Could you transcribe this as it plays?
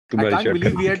I तुम्हारी can't shirt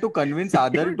believe we had to convince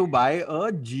Adar to buy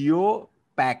a Geo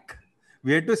pack.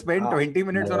 We had to spend 20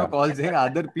 minutes on a call saying,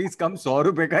 Adar, please come 100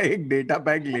 रुपए का एक data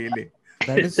pack ले ले.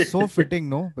 That is so fitting,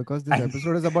 no? Because this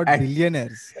episode is about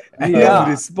billionaires. And his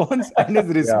response was,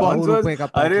 रुपए का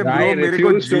pack अरे ले. bro, I मेरे को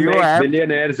refuse to Geo make app,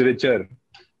 billionaires richer.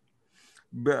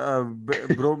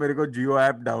 bro, मेरे को Geo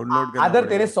app download करना आदर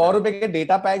तेरे पड़ेगा. 100 रुपए के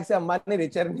डेटा पैक से अंबानी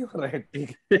रिचर नहीं हो रहा है, ठीक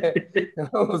है?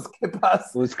 उसके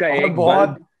पास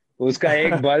उसका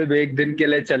एक बल्ब एक दिन के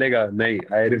लिए चलेगा नहीं.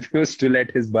 I refuse to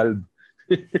let his bulb.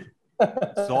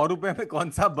 100 रुपए में कौन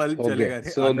सा बल्ब चलेगा?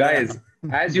 So guys,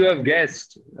 as you have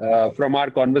guessed from our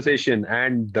conversation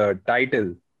and the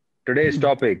title, today's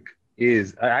topic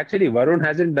is actually Varun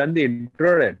hasn't done the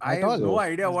intro yet. I have no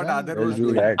idea what Adar was Let's do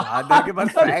doing. that. Adar के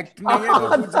पास fact नहीं है, तो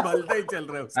कुछ बोलता ही चल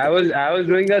रहा है उसका. I was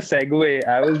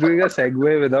doing a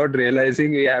segue without realizing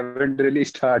we haven't really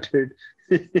started.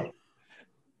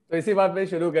 तो इसी बात पे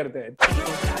शुरू करते हैं.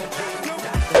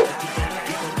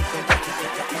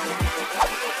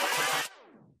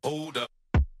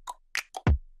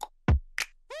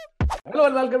 Hello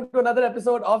and welcome to another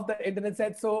episode of the Internet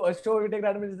Set. So, a show where we take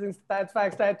random interesting stats,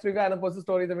 facts, trivia, and personal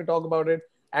stories, and we talk about it.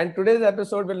 And today's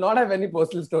episode will not have any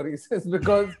personal stories. It's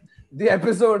because the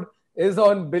episode is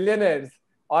on billionaires,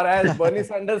 or as Bernie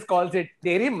Sanders calls it,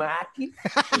 "Teri maa ki."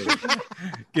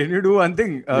 Can you do one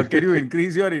thing? Can you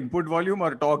increase your input volume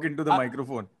or talk into the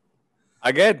microphone?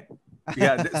 Again.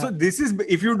 Yeah. So this is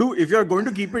if you're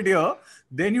going to keep it here,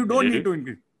 then you don't need to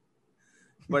increase.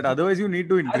 But otherwise, you need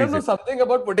to increase. I don't know, something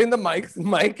about putting the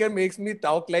mic here makes me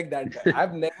talk like that.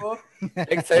 I've never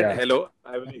said hello.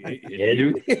 Hello.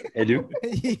 You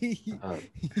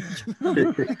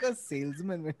look like a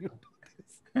salesman when you do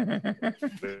this.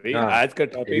 आज का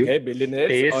topic है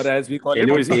billionaires, or as we call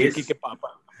it, Vicky के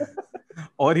पापा.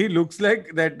 Or he looks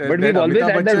like that. But we've always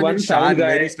had that one sound guy.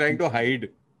 Where he's trying to hide.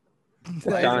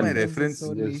 Why is my reference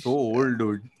so old,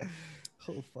 dude?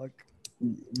 Oh fuck.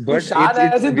 But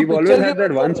we've always had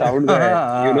that one sound guy,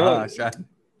 you know. Shan.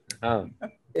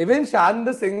 Even Shan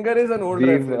the singer is an old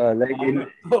reference.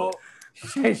 So,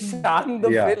 Shan the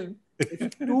film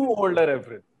is too old a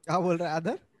reference. क्या बोल रहा है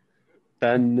आदर?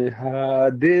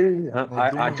 Tanha dil.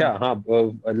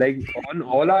 Like on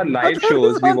all our live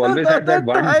shows, we've always had that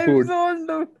one food.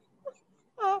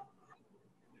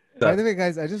 By the way,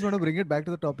 guys, I just want to bring it back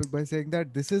to the topic by saying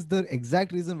that this is the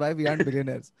exact reason why we aren't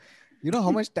billionaires. You know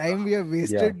how much time we have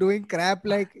wasted doing crap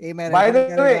like, hey, man. By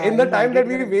the way, in the time that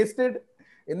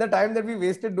we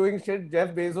wasted doing shit,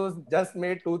 Jeff Bezos just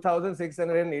made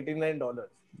 $2,689.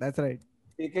 That's right.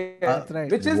 Okay? That's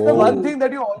right. Which is the one thing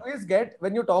that you always get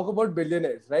when you talk about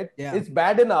billionaires, right? Yeah. It's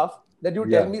bad enough that you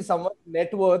tell me someone's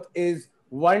net worth is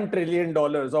 $1 trillion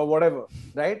or whatever,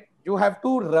 right? You have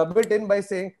to rub it in by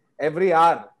saying every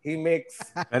hour he makes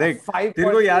Correct. 5.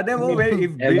 तेरे को याद है वो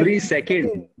every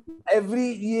second. Every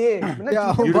year.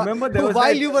 Yeah, you remember there was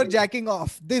while you were jacking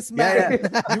off, this man.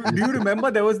 Do you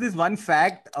remember there was this one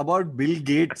fact about Bill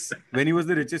Gates when he was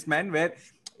the richest man, where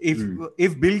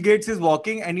if Bill Gates is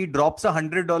walking and he drops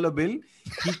 $100 bill,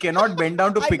 he cannot bend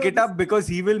down to pick it up because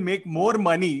he will make more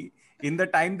money in the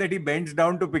time that he bends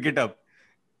down to pick it up.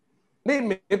 नहीं,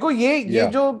 मेरे को ये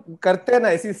जो करते हैं ना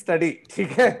ऐसी study,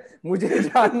 ठीक है, मुझे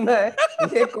जानना है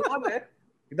ये कौन है.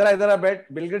 इधर बैठ,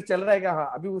 बिल गेट्स चल रहा है क्या?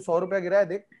 हाँ, अभी वो $100 गिरा है,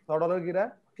 देख $100 गिरा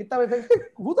है, कितना पैसा?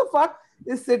 Who the fuck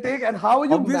is sitting and how are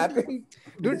you mapping?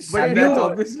 Dude, but that's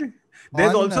obviously.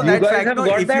 There's also that fact. Have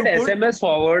got that SMS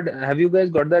forward. Have you guys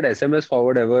got that SMS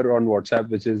forward ever on WhatsApp,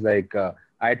 which is like,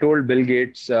 I told Bill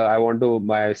Gates I want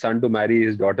my son to marry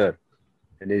his daughter,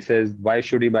 and he says, why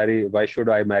should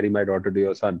I marry my daughter to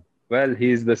your son? Well,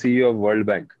 he's the CEO of World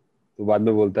Bank. तो बाद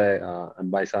में बोलता है and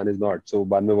my son is not. So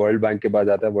बाद में World Bank के पास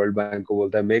जाता है, World Bank को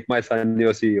बोलता है make my son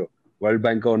your CEO. World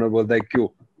Bank का ओनर बोलता है क्यों?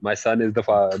 My son is the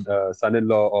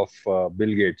son-in-law of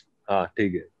Bill Gates. हाँ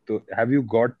ठीक है. तो have you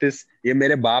got this? ये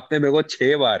मेरे बाप ने मेरे को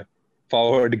 6 बार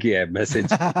forward किया है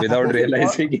message without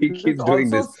realizing he keeps doing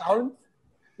this. Also sounds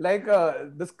like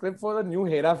the script for the new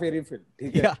Hera Fairy film.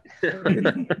 Yeah.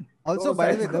 Also,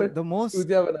 by the way, the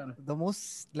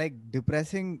most like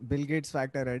depressing Bill Gates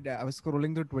fact I read, I was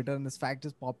scrolling through Twitter and this fact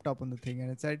just popped up on the thing,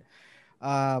 and it said,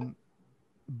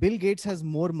 Bill Gates has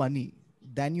more money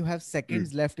than you have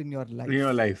seconds left in your life. In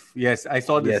your life. Yes, I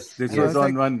saw this. Yes. This was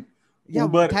on one. Yeah,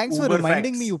 Uber, thanks Uber for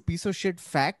reminding facts. me, you piece of shit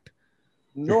fact.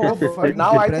 No, but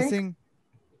now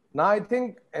I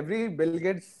think every Bill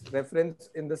Gates reference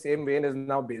in the same vein is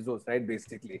now Bezos, right?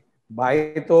 Basically,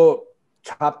 भाई तो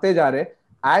छापते जा रहे.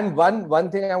 And one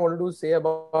thing I wanted to say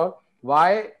about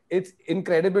why it's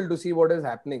incredible to see what is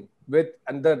happening with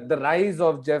and the rise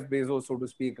of Jeff Bezos, so to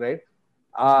speak, right?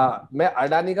 मैं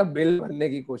अडानी का bill भरने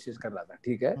की कोशिश कर रहा था,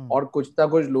 ठीक है, और कुछ ना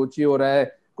कुछ लोची हो रहा है,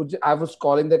 कुछ I was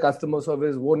calling the customer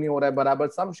service, वो नहीं हो रहा है बराबर,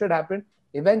 some shit happened,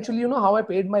 eventually you know how I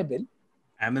paid my bill?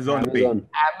 Amazon Pay.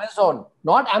 Amazon,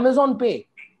 not Amazon Pay,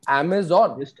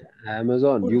 Amazon. Just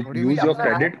Amazon. You What do you use mean? your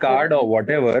credit card or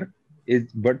whatever,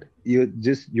 but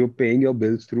you're paying your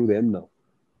bills through them now.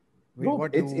 Wait, No,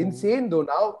 what it's you- insane though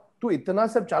now. तू इतना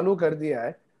सब चालू कर दिया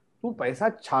है, तू पैसा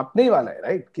छापने ही वाला है,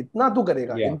 right? कितना तू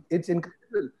करेगा? Yeah. It's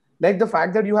incredible. Like the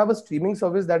fact that you have a streaming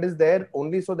service that is there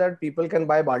only so that people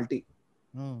can buy Balti,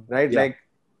 right? Yeah. Like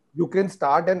you can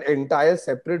start an entire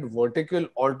separate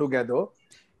vertical altogether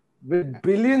with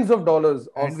billions of dollars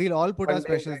of And we'll all put our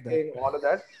funding, specials backing, there. all of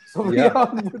that. So Yeah. we all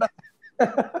put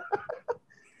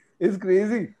it's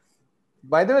crazy.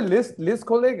 By the way, list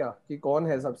खोलेगा कि कौन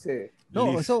है सबसे? No,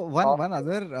 Least. so one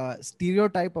other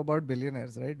stereotype about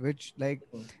billionaires, right? Which like,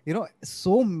 you know,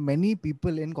 so many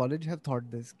people in college have thought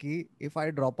this, ki if I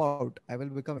drop out, I will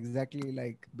become exactly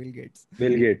like Bill Gates.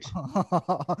 Bill Gates.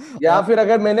 या फिर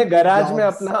अगर मैंने garage में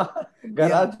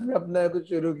Jobs. अपना कुछ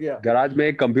शुरू किया, garage में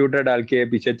एक कंप्यूटर डाल के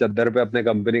पीछे चद्दर पे अपने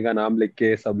कंपनी का नाम लिख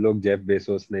के सब लोग जेफ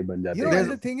बेसोस नहीं बन जाते. You know, There's-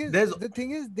 and the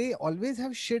thing is, they always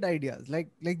have shit ideas.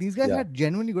 Like these guys Yeah. had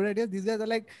genuinely good ideas. These guys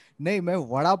are like, नहीं मैं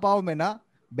वड़ा पाव में ना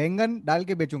बैंगन डाल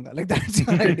के बेचूंगा. Like that's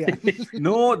your idea.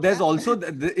 No, there's also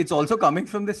it's also coming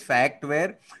from this fact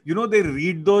where you know they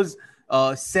read those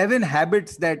 7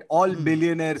 habits that all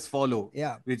billionaires follow.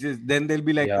 Yeah. Which is then they'll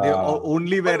be like Yeah. they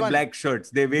only wear Number one. black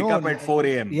shirts. They wake No, up at 4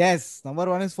 a.m. Yes, number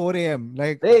one is 4 a.m.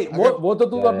 Like नहीं वो तो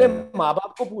तू Yeah, अपने yeah. माँ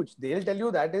बाप को पूछ, they'll tell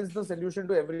you that is the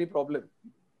solution to every problem.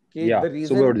 कि Yeah, the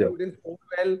reason सुबह उठ you जाओ. didn't score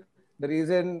well, the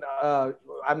reason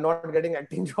I'm not getting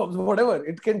acting jobs, whatever,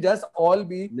 it can just all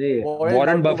be नहीं, boiled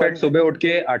Warren down to Buffett one सुबह उठ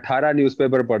के 18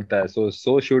 newspaper पढ़ता है,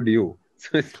 so should you.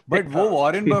 But वो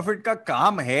वॉरेन बफेट का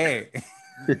काम है.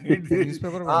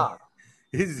 newspaper. हाँ,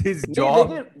 his नहीं, job.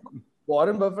 लेकिन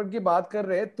वॉरेन बफेट की बात कर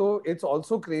रहे हैं तो it's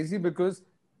also crazy because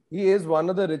he is one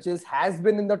of the richest, has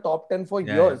been in the top 10 for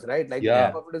Yeah. years, right? Like Yeah.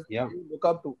 Warren Buffett is Yeah. who you look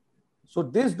up to. So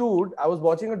this dude, I was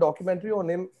watching a documentary on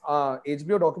him,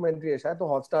 HBO documentary है शायद तो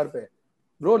Hotstar पे.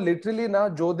 Bro, literally ना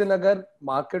जो दिन अगर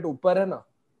market ऊपर है ना,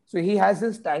 so he has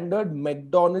his standard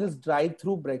McDonald's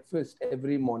drive-through breakfast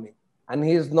every morning, and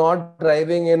he is not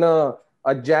driving in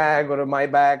a Jag or a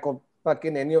Maybach or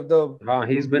fucking any of the.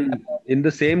 He's been in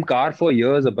the same car for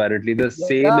years apparently, the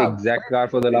same exact car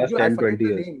for the last 10 20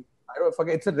 years. I don't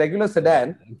forget, it's a regular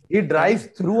sedan. He drives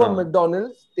through a Huh.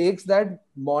 McDonald's, takes that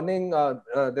morning,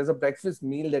 there's a breakfast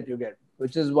meal that you get,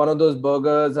 which is one of those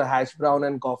burgers, a hash brown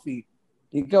and coffee.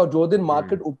 ठीक है, और जो दिन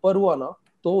market ऊपर हुआ ना,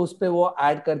 तो उस पे वो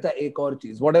add करता है एक और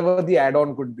चीज, whatever the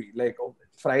add-on could be, like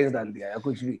fries डाल दिया या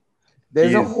कुछ भी.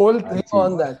 There's a Cheese. whole thing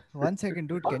on that. One second,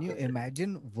 dude. Can you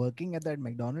imagine working at that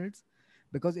McDonald's?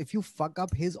 Because if you fuck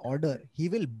up his order, he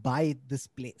will buy this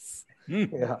place.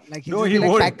 Yeah. Like No, just he be like,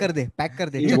 won't. pack kar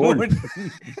de. He Chal." won't.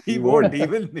 He won't.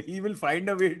 He will find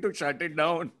a way to shut it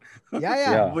down.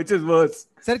 Yeah. Which is worse.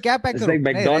 Sir, क्या pack It's करो? like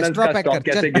नहीं, McDonald's restaurant का pack stock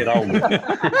कर, कैसे चल। गिराऊं मैं.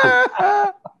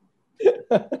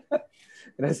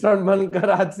 Restaurant बंद कर,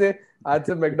 आज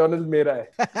से McDonald's मेरा है.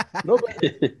 No, but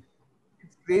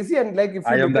it's crazy, and like if you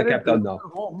I am look the at it captain closer now.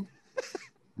 home,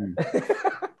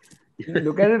 if you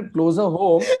look at it closer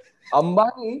home,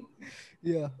 Ambani,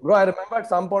 Yeah. bro, I remember at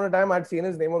some point in time I'd seen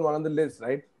his name on one of the lists,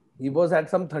 right? He was at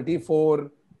some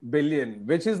 34 billion,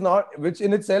 which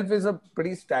in itself is a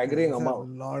pretty staggering It's amount.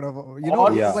 a lot of, you know,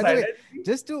 Yeah. by the way,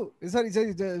 just to, sorry,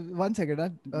 one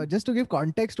second, just to give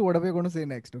context to whatever you're going to say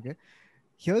next, okay?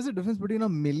 Here's the difference between a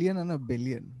million and a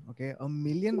billion, okay? A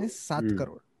million is 7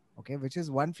 crore, okay? Which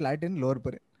is one flat in Lower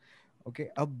Parel, okay?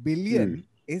 A billion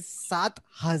is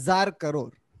 7,000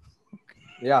 crore.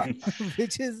 Yeah.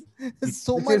 Which is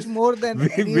so much more than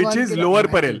Which anyone is can Lower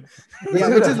imagine. Parel. Yeah,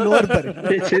 which is Lower Parel.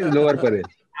 Which is Lower Parel.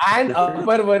 And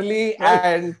Upper Worli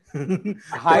and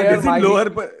higher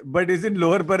But isn't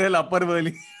Lower Parel Upper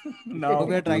Worli? So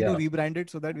we are trying to Yeah. rebrand it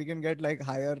so that we can get like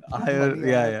higher Higher, money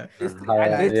yeah.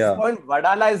 At this Yeah. point,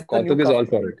 Vadala is the Kautuk new is all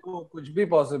company, for it. so कुछ भी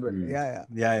possible.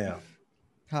 Yeah.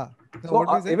 Huh. So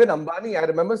what we say? even Ambani, I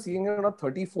remember seeing him at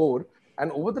 34,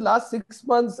 and over the last 6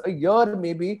 months, a year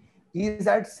maybe, he's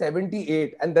at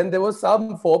 78. And then there was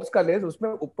some Forbes का list,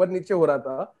 उसमें ऊपर नीचे हो रहा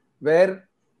था, where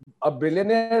a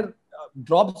billionaire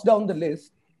drops down the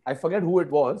list. I forget who it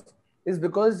was. Is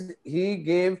because he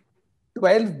gave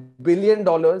 $12 billion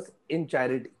in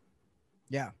charity.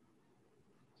 Yeah.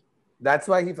 That's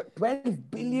why he $12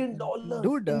 billion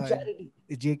Dude, in charity.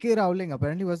 J.K. Rowling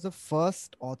apparently was the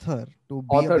first author to be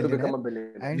Author a to billionaire. become a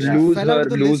billionaire. And she Lose fell out of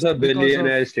the her list because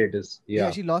billionaire of, status. yeah,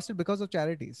 Yeah. she lost it because of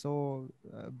charity. So,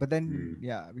 but then,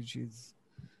 yeah, I mean, she's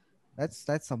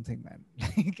That's something, man.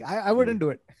 Like, I wouldn't do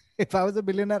it. If I was a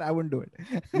billionaire, I wouldn't do it.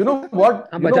 You know what?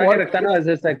 हाँ You know बचा के what? रखता ना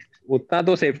just like उतना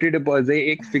तो safety deposit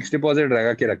एक fix deposit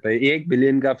लगा के रखता है 1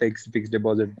 बिलियन का फिक्स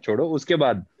डिपॉजिट छोड़ो उसके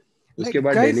बाद Like,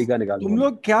 Guys, डेली का निकाल तुम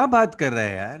लोग क्या बात कर रहे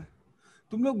हैं यार?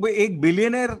 तुम लोग एक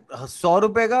बिलियनर 100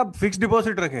 रुपए का फिक्स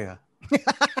डिपॉजिट रखेगा?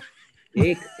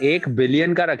 एक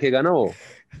बिलियन का रखेगा ना वो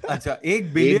अच्छा, 1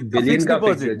 एक बिलियन का बिलियन फिक्स का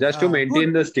fix deposit. Just to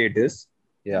maintain the status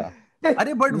या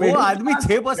अरे बट वो Middle आदमी class,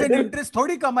 6% middle- इंटरेस्ट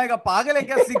थोड़ी कमाएगा, पागल है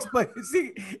क्या?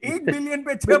 6% 1 बिलियन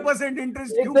पे 6%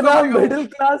 इंटरेस्ट क्यों इतना कमाएगा? मिडिल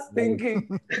क्लास थिंकिंग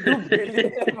तू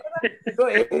बिलियनर बना तो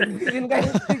 1 बिलियन का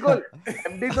एफडी खोल,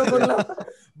 एफडी तो खोलना।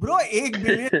 ब्रो 1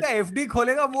 बिलियन का एफडी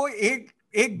खोलेगा वो एक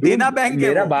Dude, देना बैंक है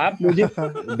मेरा वो।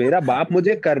 बाप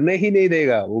मुझे करने ही नहीं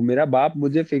देगा वो मेरा बाप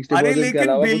मुझे फिक्स अरे डिपॉजिट के लेकिन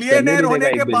अलावा कुछ करने बिलियनर नहीं देगा होने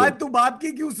के 1 बिलियन बाद तू बाप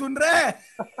की क्यों सुन रहा है?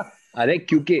 अरे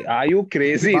क्योंकि आर यू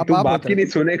क्रेजी बाप तू बाप बाप होता की है। नहीं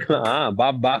सुनेगा हाँ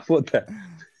बाप होता है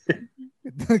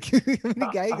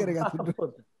क्या ही करेगा तू?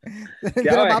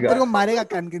 तेरा बाप होएगा? तेरे को मारेगा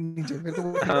कान के नीचे, फिर तो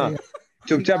वो हाँ करेगा।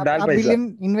 चुपचाप डाल आप पैसा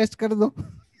बिलियन इन्वेस्ट कर दो।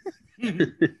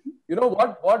 You know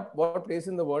what place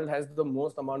in the world has the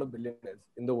most amount of billionaires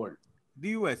in the world?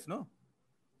 The US, no?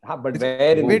 हाँ, but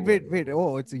where in Wait.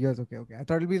 Oh, it's yours. Okay. I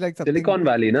thought it'll be like something silicon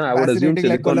valley ना I would assume fascinating like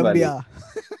silicon valley Colombia,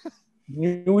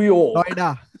 New York. Noida.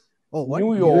 Oh, what?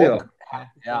 New New York, York.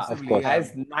 yeah, of course.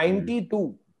 has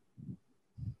 92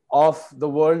 of the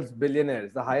world's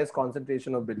billionaires, the highest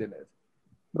concentration of billionaires.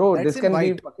 Bro, That's this in can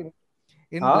white. be fucking.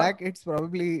 In Huh? black, it's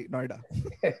probably Noida.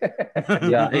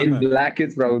 yeah in black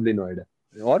it's probably Noida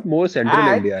or more central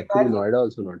And India actually Noida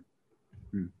also not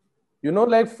You know,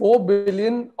 like 4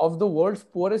 billion of the world's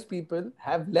poorest people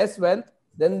have less wealth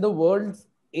than the world's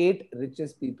 8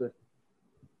 richest people.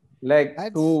 Like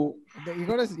That's to you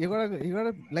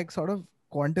gotta like sort of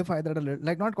quantify that a little,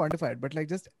 like not quantify it, but like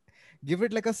just give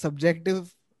it like a subjective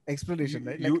explanation,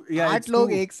 right? Like yeah, 8 it's लोग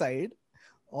too- एक side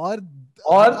और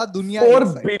or आधा दुनिया 4 एक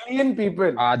side. billion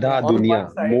people. आधा on दुनिया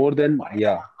one side. more than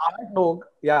yeah 8 log,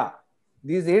 yeah.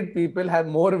 These 8 people have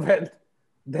more wealth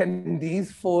than these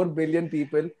 4 billion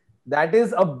people. That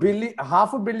is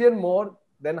half a billion more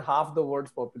than half the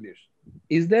world's population.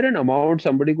 is there an amount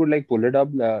somebody could like pull it up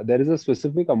there is a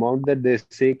specific amount that they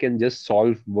say can just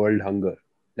solve world hunger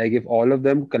like if all of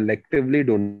them collectively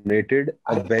donated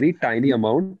a very tiny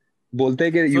amount बोलते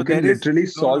हैं कि you can there is- literally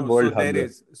no, solve no, world hunger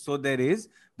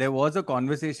there was a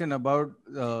conversation about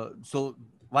so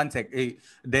one sec.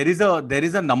 There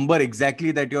is a number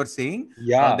exactly that you're saying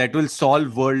yeah that will solve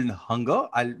world hunger.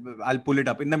 I'll pull it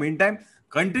up. In the meantime,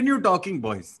 continue talking,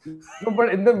 boys. No, but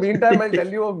in the meantime, I'll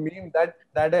tell you a meme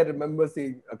that I remember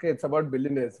seeing. Okay, it's about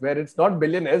billionaires, where it's not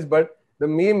billionaires, but the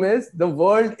meme is the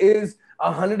world is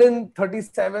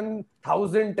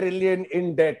 137,000 trillion in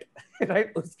debt. Right?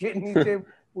 उसके नीचे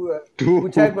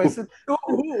पूछा है question to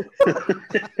who?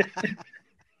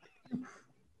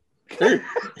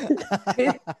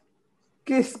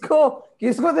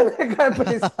 किसको देने का है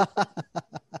पैसा?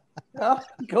 हाँ,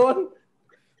 कौन?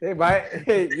 Hey, भाई,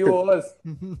 hey, you owe us.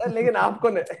 लेकिन आपको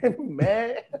मैं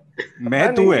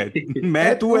तू है, मैं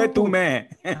तू है, तू मैं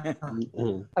है.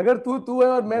 अगर तू है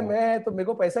और मैं है तो मेरे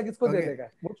को पैसा किसको Okay. देने का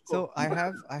है? मुझको. So I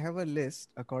have a list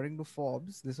according to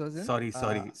Forbes. This was in Sorry,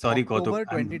 October Kautuk.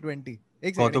 2020.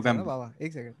 एक Kautuk, second, बाबा,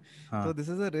 एक second. हाँ. So this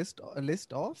is a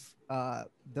list of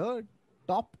the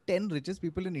top 10 richest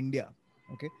people in India.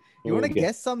 Okay, you want to Okay.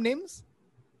 guess some names?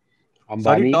 Ambani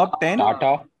Sorry, top 10?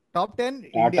 Tata Top 10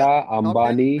 Tata, India. Top 10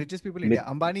 Ambani, richest people in India.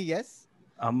 Ambani, yes.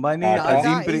 Ambani, Tata.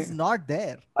 Azim Tata is Prem, not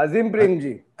there. Azim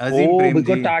Premji. Azim Premji.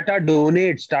 because Tata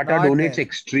donates Not there.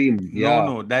 extreme yeah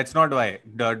No, that's not why.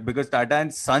 Because Tata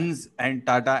and Sons and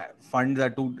Tata funds are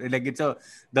too like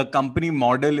the company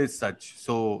model is such.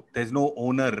 So there's no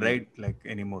owner, right? Like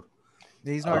anymore.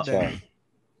 He's not Acha. there.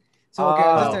 So okay,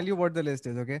 I'll just Ah. tell you what the list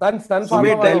is. Okay. Sun So Pharma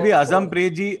wait, वाले. there'll be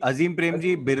Azim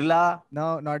Premji, Birla. No,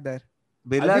 not there.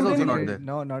 Birla is Azim also Premji. not there.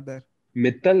 No, not there.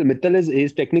 Mittal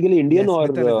is technically Indian Yes, or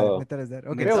Mittal is there.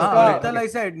 Okay. Mittal so- is Ah,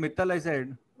 there. Mittal I said.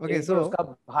 Okay, एक तो so उसका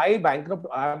भाई bankrupt.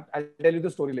 I'll tell you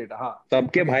the story later. हाँ.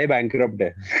 सबके भाई bankrupt है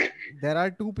there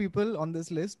are two people on this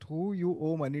list who you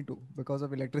owe money to because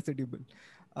of electricity bill.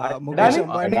 Adani? Mukesh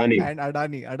Ambani Adani. and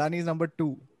Adani. Adani is number 2.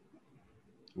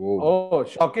 Whoa. Oh,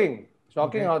 shocking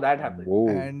Okay. how that happened. Whoa.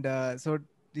 And so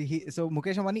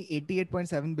Mukesh Ambani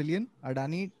 88.7 billion,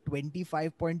 Adani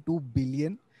 25.2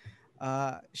 billion.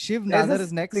 Shiv There's Nadar a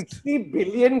is next. 60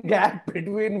 billion gap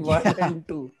between 1 Yeah. and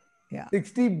 2. Yeah.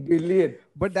 60 billion.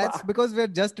 But that's because we're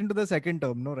just into the second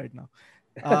term, no, right now.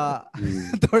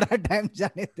 Hmm. थोड़ा time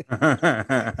जाने दे.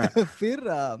 फिर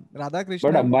Radha Krishna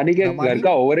But Ambani के घर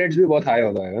का overheads भी बहुत high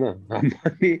होता है ना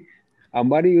Ambani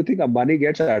Ambani, you think Ambani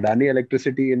gets Adani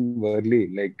electricity in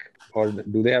Worli, like, or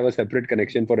do they have a separate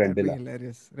connection for That'd be Rentila?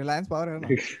 hilarious. Reliance Power hai na.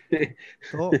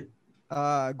 So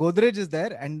Godrej is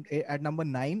there, and at number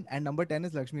 9 and number 10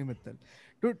 is Lakshmi Mittal.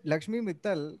 Dude, Lakshmi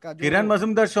Mittal ka jo, Kiran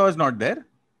Mazumdar Shaw is not there.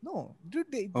 no,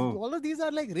 dude, Oh. all of these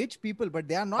are like rich people, but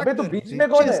they are not अबे तो the बीच में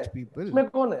कौन है? richest people. बीच में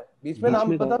कौन है? बीच में नाम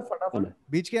बीच में बता कौन फटाफट.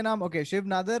 बीच के नाम, okay, Shiv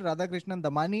Nadar, Radhakrishnan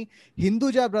Damani,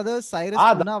 Hinduja brothers, Cyrus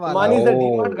Ah, Poonawala, Damani is the Oh.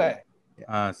 D-Mart guy.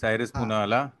 हाँ, Cyrus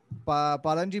Poonawala.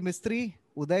 Palanji Mistry,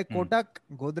 Uday Kotak,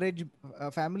 Godrej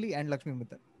family, and Lakshmi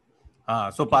Mittal.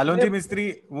 So Palonji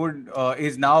Mistry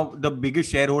is now the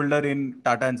biggest shareholder in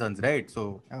Tata and Sons, right?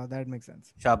 So that makes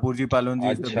sense. Shapurji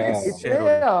Palonji is the अच्छा. biggest इसमें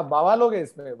shareholder. बाबा लोग हैं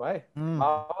इसमें भाई.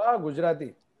 बाबा गुजराती.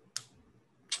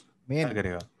 क्या Main.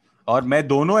 करेगा? और मैं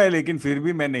दोनों है, लेकिन फिर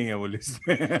भी मैं नहीं है वो लिस्ट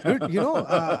में. Dude, you know,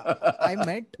 I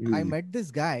met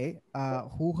this guy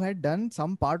who had done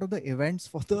some part of the events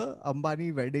for the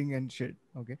Ambani wedding and shit.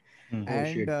 Okay,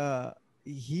 and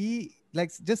he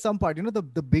like just some part, you know,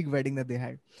 the big wedding that they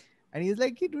had, and he's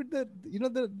like, he did the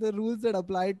rules that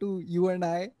apply to you and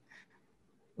I,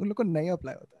 उन लोग को नहीं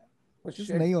apply होता है.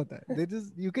 Just नहीं होता है. They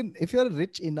just, you can, if you're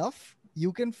rich enough,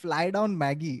 you can fly down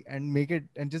Maggie and make it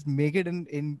in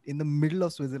the middle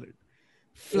of Switzerland.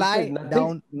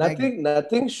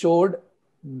 Nothing showed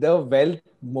the wealth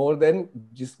more than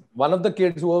just one of the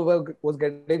kids who was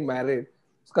getting married.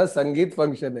 उसका संगीत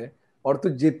function है और तू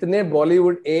जितने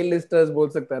Bollywood A listers बोल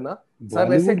सकता है ना,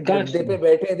 सब ऐसे गद्दे पे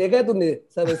बैठे, देखा है तूने,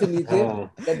 सब ऐसे नीचे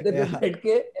गद्दे पे बैठ के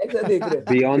ऐसा देख रहे हैं.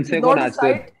 बियॉन्से को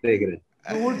नाचते देख रहे हैं.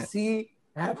 You would see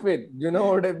happen, you know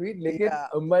what I mean? लेकिन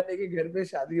अंबानी के घर पे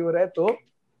शादी हो रहा है तो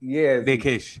ये है.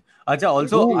 देखेश. अच्छा,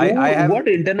 also I have. What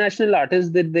international artists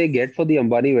did they get for the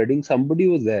Ambani wedding? Somebody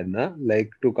was there, na?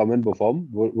 Like to come and perform.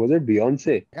 Was it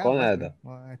Beyonce? कौन आया था?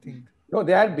 I think. No,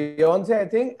 they had Beyonce, I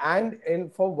think,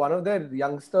 and for one of their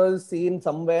youngsters seen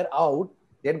somewhere out,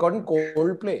 they had gotten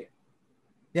Coldplay.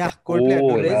 Yeah,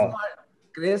 Coldplay.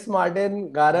 Chris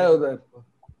Martin गा रहा है उधर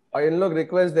और इन लोग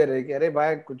request दे रहे हैं कि अरे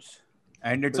भाई कुछ.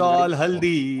 And it's all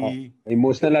haldi.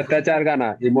 Emotional अत्याचार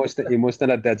गाना.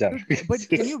 Emotional अत्याचार. But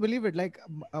can you believe it? Like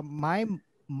my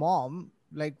mom,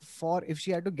 like if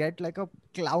she had to get like a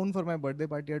clown for my birthday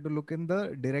party, I had to look in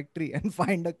the directory and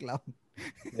find a clown.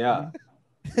 Yeah.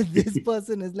 This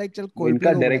person is like, चल Coldplay.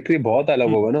 इनका directory बहुत अलग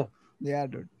होगा ना. Yeah,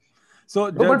 dude. So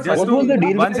what was the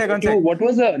deal with what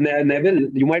was the Neville?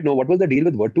 You might know what was the deal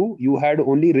with Vertu? You had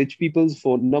only rich people's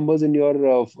phone numbers in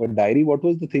your diary. What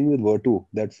was the thing with Vertu?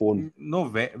 That phone? No,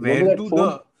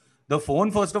 the phone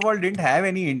first of all didn't have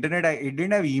any internet. It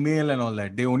didn't have email and all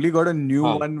that. They only got a new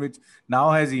one which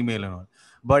now has email and all.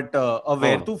 But a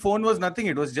Vertu phone was nothing.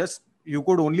 It was just you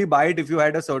could only buy it if you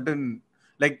had a certain.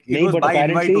 Like it was by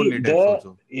invite only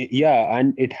also. Yeah,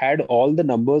 and it had all the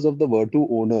numbers of the Vertu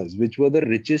owners, which were the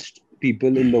richest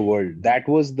people in the world. That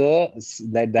was the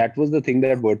thing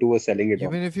that Vertu was selling it on.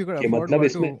 Even if you could afford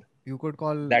Vertu, you could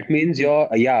call. That means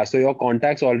so your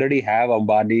contacts already have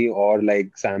Ambani or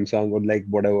like Samsung or like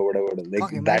whatever. Like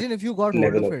fuck, imagine if you got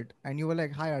hold of it and you were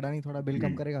like, "Hi Adani, thoda bill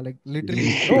kam karega." Like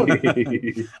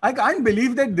literally. I can't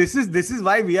believe that this is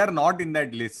why we are not in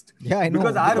that list. Yeah, I know.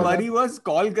 Because our worry was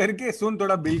call करके सुन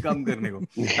थोड़ा bill कम करने को.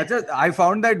 अच्छा, I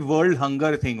found that world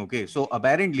hunger thing. Okay, so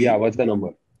apparently. Yeah, what's the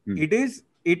number?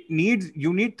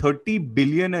 You need 30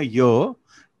 billion a year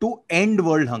to end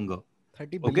world hunger.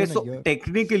 30 billion so a year.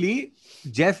 Technically,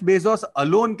 Jeff Bezos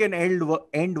alone can end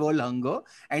world hunger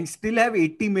and still have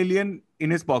 80 million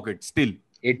in his pocket. Still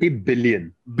 80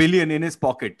 billion in his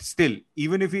pocket. Still,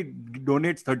 even if he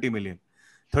donates 30 billion.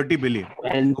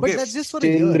 And but that's just for a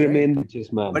year. Remain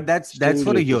richest man. But that's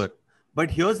for a year. But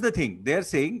here's the thing: they're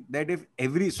saying that if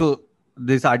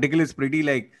this article is pretty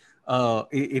like.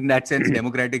 In that sense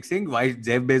democratic thing, why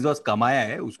Jeff Bezos कमाया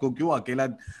है उसको क्यों अकेला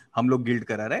हम लोग guilt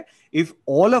करा रहे हैं? If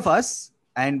all of us,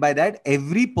 and by that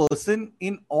every person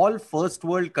in all first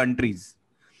world countries,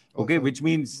 okay, which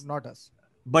means not us,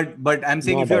 but I'm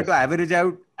saying not if you have to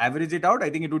average it out, I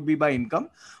think it would be by income,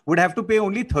 would have to pay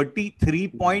only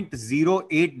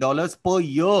 $33.08 per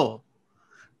year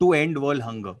to end world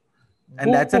hunger,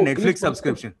 and that's a Netflix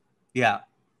subscription. Yeah.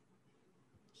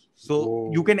 So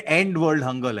you can end world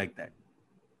hunger like that.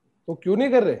 तो क्यों नहीं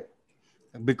कर रहे?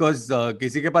 Because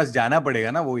किसी के पास जाना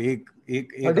पड़ेगा ना वो एक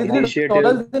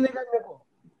 $33 देने का मेरे को.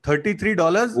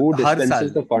 $33 हर साल.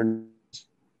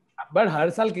 But हर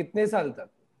साल कितने साल तक?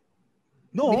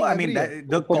 No, I mean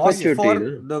the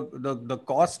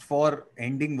cost for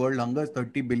ending world hunger is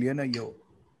 30 billion a year.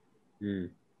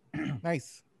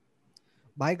 Nice.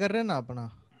 भाई कर रहे हैं ना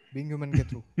अपना being human के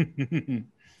through.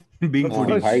 Being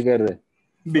foodie. भाई कर रहे.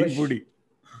 Being foodie.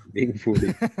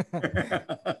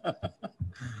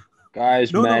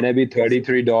 Guys, No, no. मैंने भी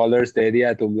 $33 दे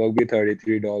दिया, तुम लोग भी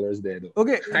 $33 दे दो.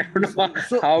 Okay. I don't know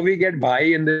So how we get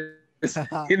bhai in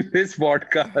this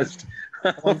podcast.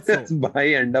 How Also. does bhai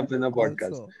end up in a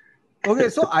podcast? Also. okay,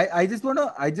 so I just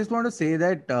wanna say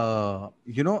that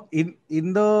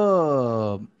in the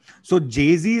so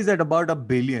Jay-Z is at about $1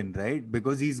 billion, right?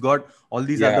 Because he's got all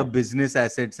these other Yeah. business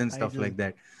assets and stuff Idol. like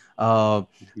that.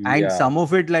 And Yeah. some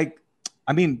of it, like,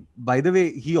 I mean, by the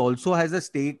way, he also has a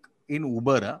stake in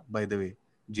Uber, by the way,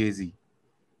 Jay-Z.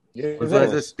 Also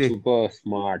has a stake. Super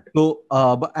smart. So,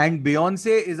 and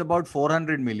Beyonce is about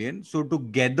 400 million. So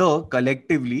together,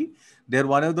 collectively, they're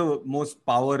one of the most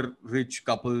power-rich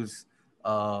couples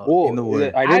in the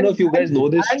world. I don't know if you guys know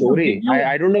this story.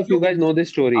 I don't know if you guys know this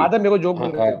story. Adam, मेरे को joke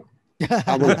बोलने दो.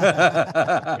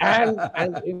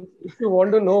 And if you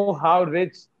want to know how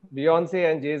rich Beyonce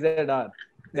and Jay-Z are,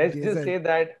 let's just Jay-Z. say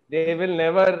that they will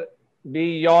never be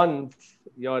beyond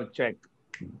your check.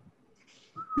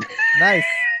 Nice.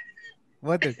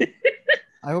 Worth it.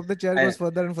 I hope the chair goes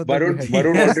further and further. Varun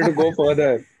behind. wanted to go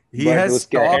further. He but has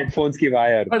उसके stopped. headphones की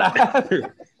wire.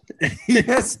 But He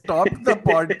has stopped the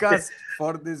podcast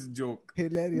for this joke.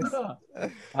 Hilarious.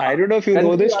 I don't know if you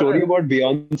know this story Continue,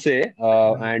 about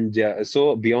Beyonce.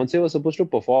 So Beyonce was supposed to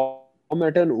perform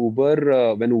at an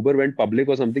Uber when Uber went public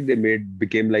or something. They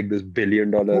became like this $1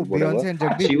 billion Oh, whatever. Beyonce and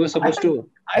Jagdeep. She was supposed to.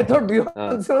 I thought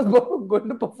Beyonce was going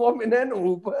to perform in an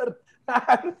Uber.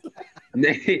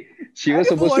 She was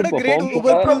supposed What to a great perform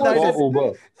Uber pull that for is.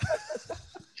 Uber.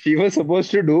 She was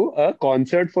supposed to do a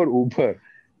concert for Uber.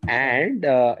 And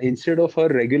instead of her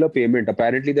regular payment,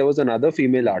 apparently there was another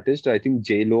female artist, I think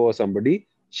J-Lo or somebody,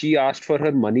 she asked for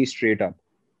her money straight up.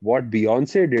 What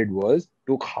Beyonce did was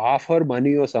took half her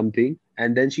money or something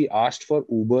and then she asked for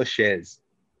Uber shares.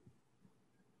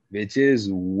 Which is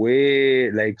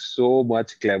way like so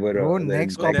much cleverer. Bro, than-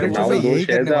 next like, corporate now show में those यही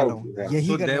shares करने are- वाला हूँ. yeah. यही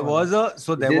So करने there वाला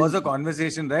हूँ. was a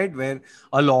conversation, right, where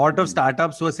a lot of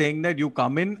startups were saying that you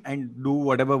come in and do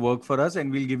whatever work for us,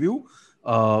 and we'll give you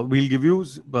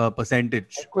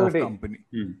percentage Equity. of company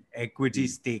equity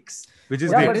stakes, which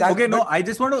is Yeah, great. but that's- Okay, no, I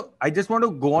just want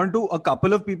to go on to a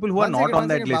couple of people who are One not second, on one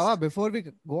that second, list. Baba, before we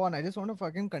go on, I just want to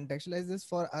fucking contextualize this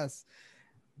for us.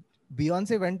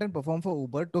 Beyonce went and performed for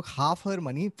Uber, took half her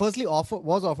money. Firstly,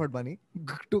 was offered money,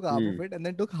 took half of it, and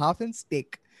then took half in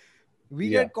stake. We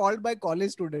Yeah. get called by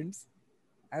college students,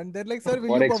 and they're like, "Sir, will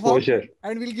For you perform? exposure.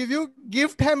 And we'll give you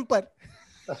gift hamper."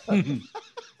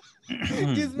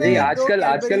 जिसमें नहीं दो आजकल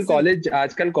Cadbury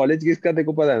आजकल college किसका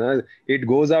तेको पता है ना it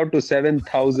goes out to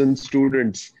 7,000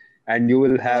 students and you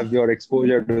will have your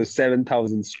exposure to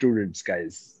 7,000 students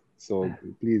guys so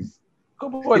please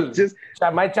Cool. just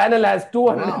My channel has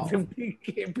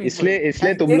 250k people.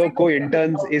 इसलिए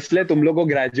तुम लोग को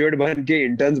ग्रेजुएट बन के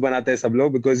इंटर्न्स बनाते हैं सब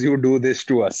लोग because you do this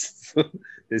to us so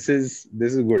this is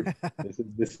good this is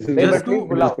Just what to-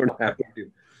 is going to happen to you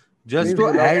Just Please to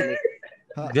allow add,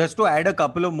 me. just to add a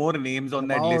couple of more names on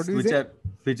that Wow, list, what do you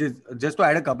which is just to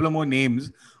add a couple of more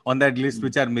names on that list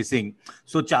which are missing.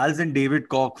 So Charles and David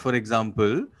Koch, for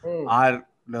example, are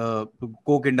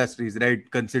Koch Industries, right?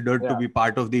 Considered to Yeah. be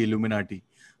part of the Illuminati,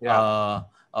 Yeah.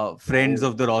 friends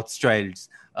of the Rothschilds,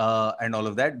 and all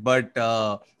of that. But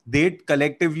they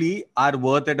collectively are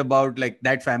worth at about like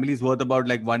that family is worth about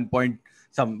like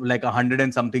 100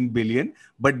 and something billion,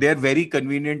 but they're very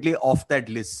conveniently off that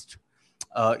list.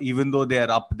 Even though they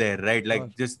are up there, right? Like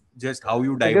just how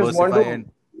you They just want diversify to-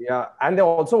 and Yeah, and they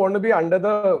also want to be under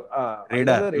the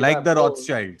radar, like the So,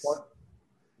 Rothschilds.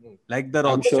 Like the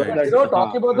I'm sure Rothschilds. that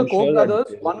talking about the I'm Koch sure that brothers,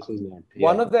 Bezos is not.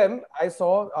 one Yeah. of them I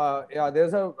saw.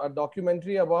 There's a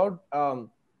documentary about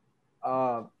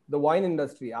the wine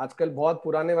industry. आजकल बहुत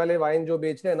पुराने वाले wine जो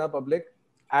बेच रहे हैं ना public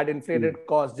at inflated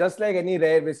cost, just like any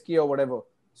rare whiskey or whatever.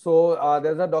 So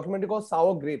there's a documentary called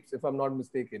Sour Grapes, if I'm not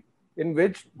mistaken, in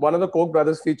which one of the Koch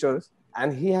brothers features,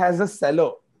 and he has a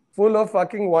cellar full of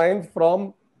fucking wine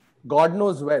from God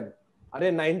knows when.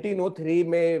 अरे 1903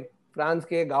 में France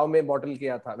के गांव में bottle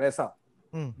किया था वैसा.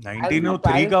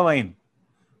 1903 का wine.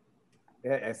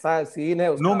 ऐसा सीन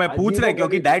है उसका. No, मैं पूछ रहा हूँ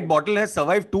क्योंकि that bottle has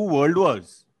survived 2 world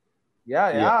wars. Yeah,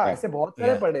 ऐसे बहुत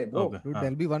सारे पड़े, bro. Okay. Dude,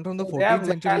 there'll be one from the They have 14th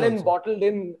century Macallan also. bottled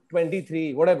in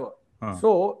 23, whatever.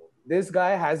 So this guy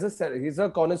has he's a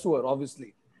connoisseur,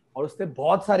 obviously. और उसने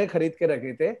बहुत सारे खरीद के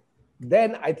रखे थे.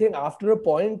 Then I think after a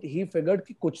point he figured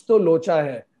कि कुछ तो लोचा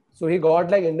है. So he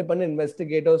got like independent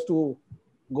investigators to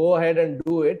go ahead and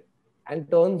do it. And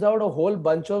turns out a whole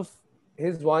bunch of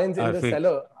his wines in Are the fakes.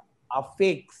 cellar are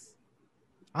fakes.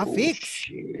 Fakes.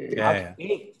 Yeah.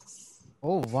 Fakes.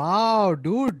 Oh wow,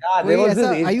 dude. Yeah, there was this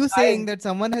Are you Asian saying guy- that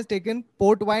someone has taken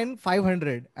port wine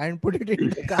 500 and put it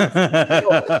into cars?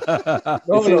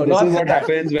 No, no, This not is what that.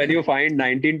 happens when you find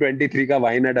 1923 ka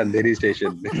wine at Andheri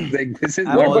station. Like, this is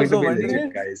I'm not going also to be wondering-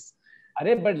 legit, guys.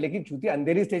 अरे but लेकिन चूती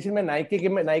Andheri station में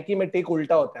Nike में tech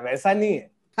उल्टा होता है वैसा नहीं है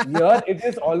here it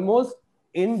is almost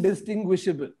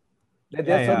indistinguishable like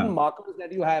there are certain markers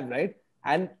that you have right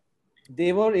and they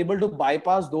were able to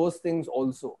bypass those things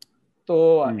also तो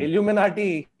Illuminati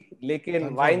लेकिन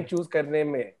wine choose करने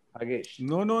में Agesh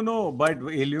No. But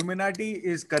Illuminati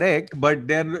is correct,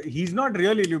 but he's not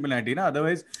real Illuminati, na.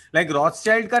 Otherwise, like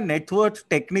Rothschild ka net worth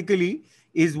technically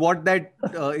is what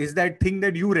is that thing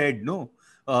that you read, no?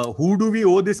 Who do we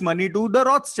owe this money to? The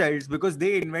Rothschilds, because they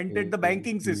invented the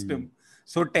banking system.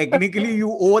 So technically, you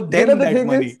owe them the that thing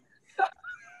money.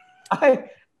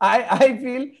 I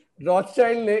feel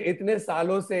Rothschild ने इतने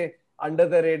सालों से under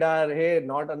the radar है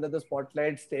not under the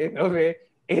spotlight staying away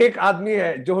एक आदमी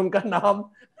है जो उनका नाम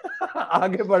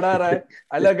आगे बढ़ा रहा है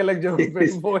अलग अलग जगहों पे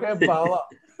वो है बावा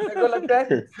मेरे को लगता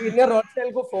है सीनियर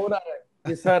रॉथस्टाइल्ड को फोन आ रहा है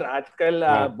कि सर आजकल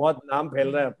बहुत नाम फैल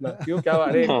रहा है अपना क्यों क्या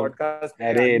अरे पॉडकास्ट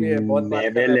अरे बहुत बात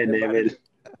कर रहा है अपने बारे में।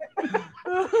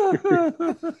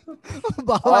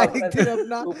 बाबा एक दिन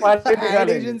अपना सुपारी निकालेंगे। एड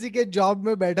एजेंसी के जॉब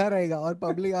में बैठा रहेगा और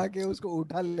पब्लिक आके उसको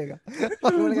उठा लेगा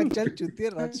और बोलेगा चल चुतिया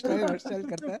रॉथस्टाइल्ड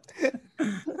करता है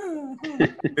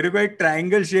मेरे को एक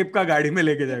ट्रायंगल शेप का गाड़ी में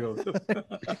लेके जाएगा वो।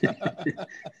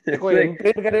 देखो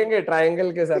इम्प्रिंट करेंगे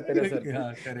ट्रायंगल के साथ तेरे सर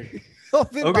हाँ, correct. तो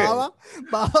फिर Okay.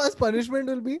 Baba's punishment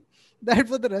will be that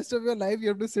for the rest of your life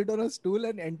you have to sit on a stool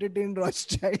and entertain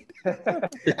Rothschild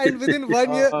and within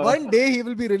 1 year 1 day he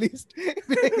will be released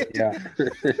Yeah.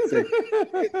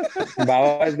 Baba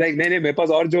was like, नहीं मेरे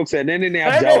पास और jokes है नहीं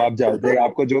आप जाओ देख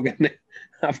आपको जो करना है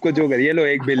आपको जो करिए लो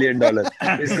 $1 billion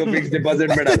इसको फिक्स डिपॉजिट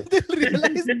में डालो they'll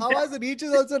realize Baba's reach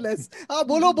is also less हाँ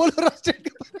बोलो Rothschild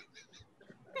के बारे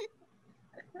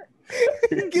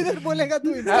में किधर बोलेगा तू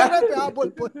इंस्टाग्राम पे हाँ बोल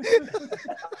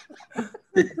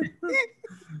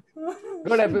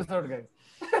good episode guys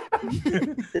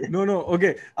No.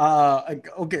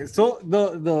 Okay. So the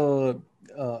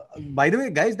by the way,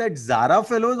 guys, that Zara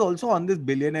fellow is also on this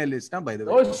billionaire list, na. By the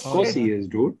way, Of course he is,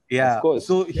 dude. yeah. Of course.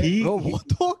 So he Bro, वो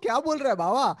तो क्या बोल रहा है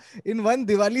बाबा in one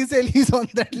Diwali sale he's on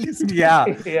that list yeah.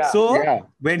 Yeah. So Yeah.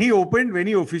 when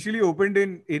he officially opened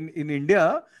in India,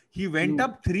 he went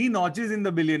up 3 notches in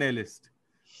the billionaire list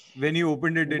when he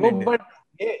opened it in India. But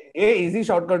ये easy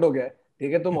shortcut हो गया है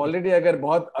ठीक है तुम already अगर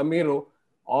बहुत अमीर हो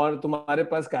और तुम्हारे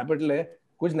पास कैपिटल है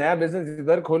कुछ नया बिजनेस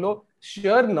इधर खोलो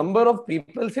शेयर नंबर ऑफ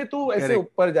पीपल से तू ऐसे Correct,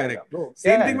 ऊपर जाएगा correct. Bro,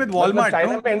 Same क्या thing है? with Walmart,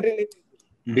 China no? में एंट्री नहीं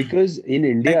Because in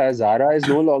India, Zara is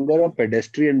no longer a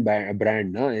pedestrian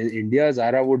brand. No? In India,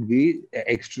 Zara would be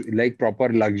extra, like proper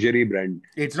luxury brand.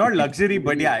 It's not luxury,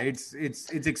 but yeah, it's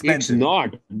expensive. It's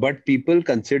not, but people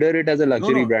consider it as a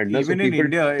luxury No, brand. No? So even in people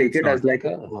India, take it's it as not. like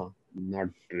a not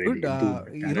really.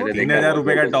 Dude, you know, 3,000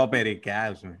 रुपए का top है रे क्या है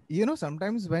उसमें you know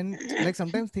sometimes when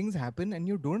sometimes things happen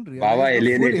and you don't Baba realize the full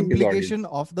alienating his implication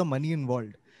of the money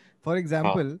involved. For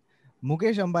example,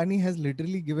 Mukesh Ambani has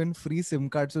literally given free SIM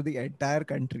cards to the entire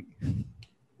country.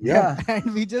 Yeah. And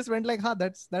we just went like,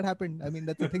 that happened. I mean,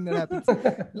 that's the thing that happens.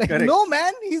 Like, Correct. no,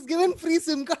 man, he's given free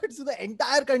SIM cards to the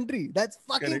entire country. That's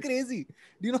fucking Correct. crazy.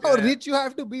 Do you know how rich you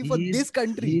have to be for this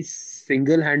country? He's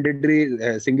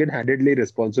single-handedly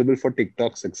responsible for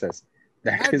TikTok's success.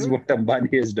 That Yeah, is dude. what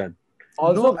Ambani has done.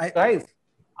 Also, No, guys,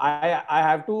 I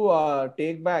have to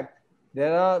take back.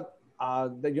 There are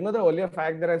the earlier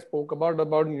fact that I spoke about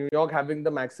New York having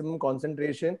the maximum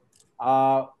concentration.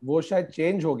 वो शायद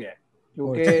change हो गया है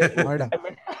क्योंकि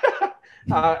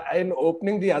in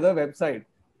opening the other website,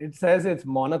 it says it's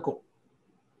Monaco.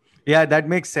 Yeah, that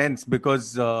makes sense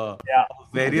because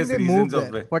various they reasons moved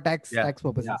of there it. for tax Yeah.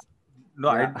 purposes. Yeah.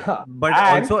 No, Yeah. but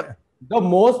And also the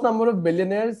most number of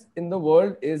billionaires in the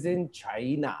world is in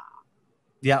China.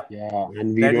 yeah, Yeah,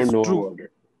 and we That is don't know true. about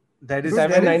it. that is Dude, there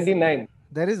is- 799.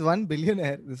 There is one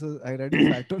billionaire. I read a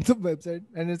fact on the website,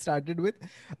 and it started with.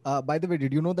 By the way,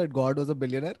 did you know that God was a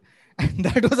billionaire? And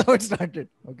that was how it started.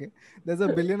 Okay, there's a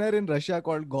billionaire in Russia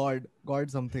called God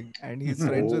something, and he's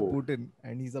friends with Oh. Putin,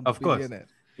 and he's a Of course. billionaire.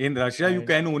 in Russia you And-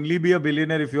 can only be a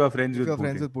billionaire if you are friends If with you're Putin.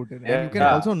 friends with Putin, Yeah. and you can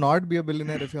also not be a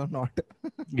billionaire if you're not.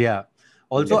 Yeah.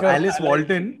 Also, If you're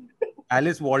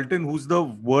Alice Walton, who's the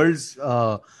world's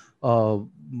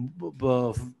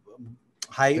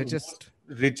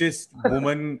richest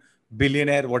woman,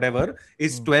 billionaire, whatever,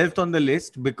 is 12th on the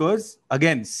list because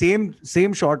again,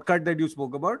 same shortcut that you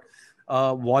spoke about.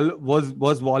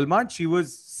 Was Walmart? She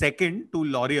was second to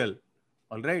L'Oreal.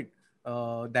 All right.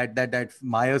 that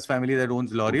Myers family that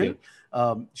owns L'Oreal.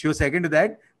 She was second to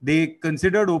that. They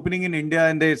considered opening in India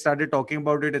and they started talking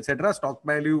about it, etc. Stock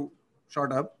value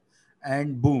shot up,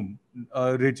 and boom,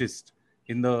 richest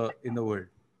in the world.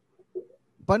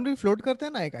 पन भी float करते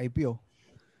हैं ना एक IPO.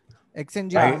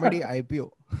 XNG Comedy IPO.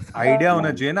 Idea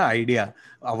होना चाहिए ना, idea.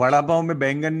 Vada pav में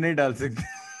बैंगन नहीं डाल सकते.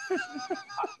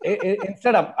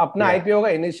 Instead अपना IPO का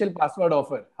initial password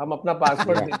offer, हम अपना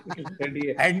password ready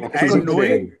है.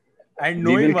 And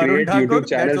knowing Varun Thakur,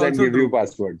 that's also give true. You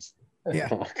passwords. Yeah.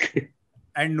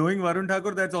 And knowing Varun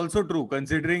Thakur, that's also true,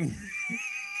 considering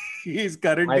he is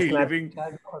currently living.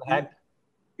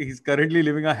 He's currently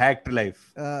living a hacked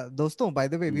life. Doston, by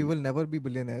the way, we will never be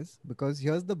billionaires because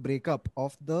here's the breakup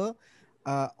of the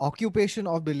occupation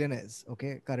of billionaires.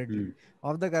 Okay, currently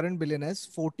of the current billionaires,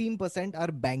 14%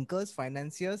 are bankers,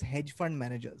 financiers, hedge fund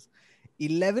managers.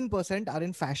 11% are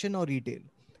in fashion or retail.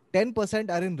 10%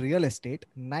 are in real estate,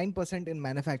 9% in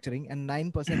manufacturing, and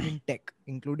 9% in tech,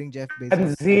 including Jeff Bezos.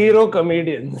 And zero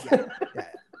comedians.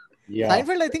 Yeah.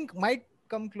 Seinfeld, I think, might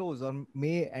come close or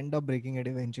may end up breaking it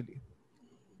eventually.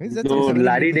 No,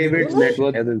 Larry David's net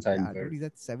worth is higher than Seinfeld. Yeah, dude, he's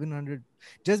at 700.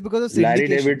 Just because of syndication. Larry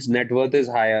David's net worth is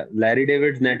higher. Larry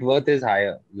David's net worth is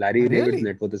higher. Really? David's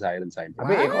net worth is higher than Seinfeld.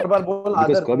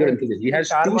 Because he has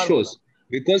two shows.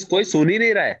 Because कोई सुन ही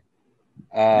नहीं रहा है.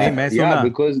 Yeah,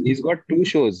 because he's got two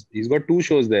shows. He's got two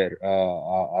shows there,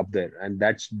 up there, and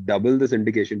that's double the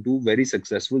syndication. Two very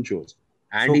successful shows,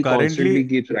 and so he constantly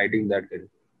keeps writing that.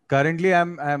 Currently,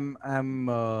 I'm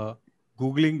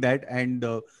googling that, and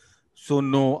so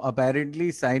no, apparently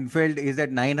Seinfeld is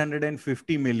at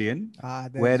 950 million,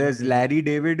 whereas Larry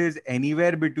David is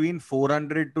anywhere between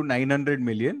 400 to 900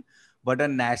 million. But a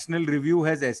national review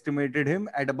has estimated him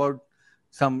at about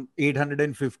some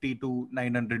 850 to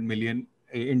 900 million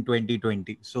in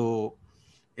 2020. So,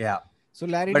 yeah. So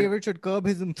David should curb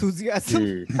his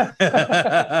enthusiasm. Should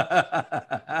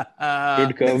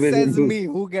curb his enthusiasm. Me,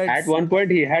 who gets... At one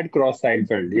point, he had crossed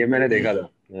Seinfeld. ये मैंने देखा था.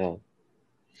 Yeah.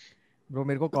 Bro,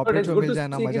 मेरे को corporate में मिल जाए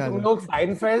ना मजा आ जाए. लोग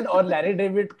Seinfeld और Larry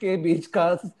David के बीच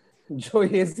का जो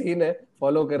ये सीन है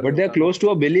follow कर रहे हैं. But they're close to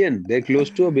a billion. They're close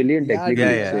to a billion technically.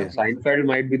 Yeah. So Seinfeld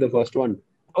might be the first one.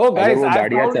 Oh guys, वो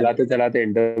गाड़ियाँ चलाते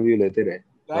interview लेते रहे.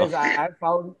 Guys, I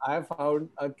found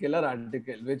a killer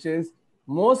article which is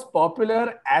most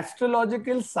popular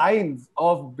astrological signs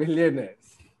of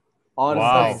billionaires. और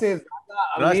सबसे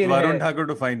ज़्यादा अमीर है. Trust Varun Thakur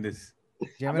to find this.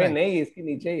 अबे नहीं, इसके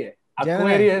नीचे ही है.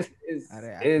 Aquarius is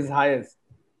highest.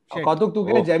 Kautuk, तू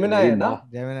क्या Gemini है ना?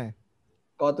 Gemini.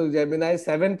 Kautuk Gemini.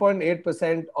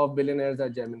 7.8% of billionaires are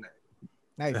Gemini.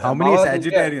 Nice. How many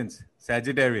Sagittarians?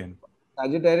 Sagittarian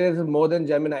is more than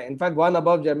Gemini. In fact, one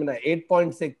above Gemini.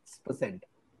 8.6%.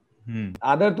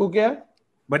 Other तू क्या?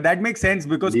 But that makes sense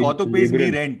because Kautuk pays me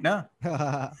rent, na?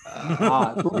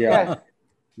 हाँ, तू क्या है?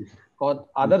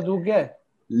 Other तू क्या है?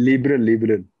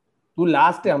 Liberal. तू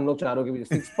लास्ट है हम लोग चारों के बीच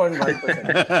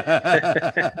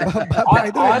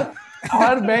 6.1%.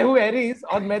 और मैं हूँ एरीज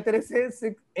और मैं तेरे से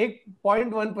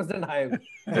 8.1% हाई हूँ.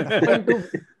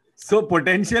 So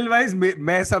potential wise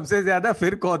मैं सबसे ज्यादा,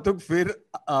 फिर कौतुक, फिर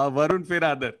वरुण, फिर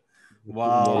आदर.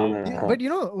 Wow. But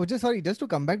just to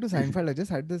come back to Seinfeld, I just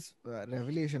had this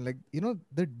revelation. Like,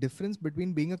 the difference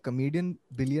between being a comedian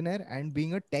billionaire and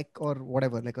being a tech or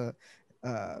whatever, like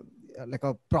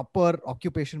a proper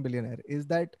occupation billionaire, is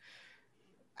that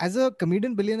as a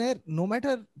comedian billionaire, no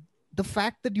matter the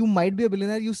fact that you might be a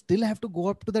billionaire, you still have to go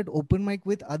up to that open mic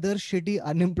with other shitty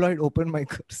unemployed open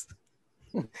micers.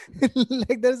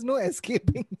 Like there's no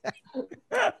escaping that.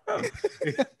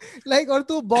 Like, और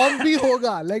तू bomb भी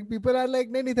होगा. Like people are like,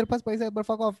 नहीं तेरे पास पैसा है, but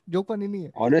fuck off, joke funny नहीं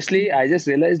है. Honestly, I just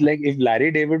realized, like, if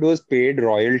Larry David was paid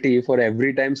royalty for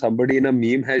every time somebody in a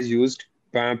meme has used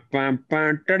that's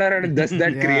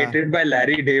that created by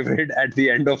Larry David at the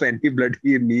end of any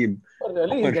bloody meme. Oh,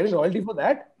 really? He's getting royalty for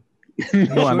that?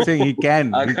 No, I'm saying he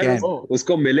can.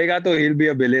 उसको मिलेगा तो he'll be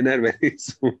a billionaire very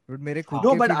soon.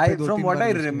 No, but from what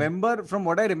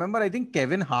I remember, I think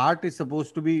Kevin Hart is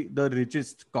supposed to be the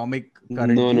richest comic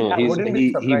currently. No,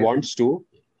 he wants to.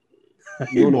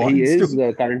 He is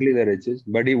currently the richest,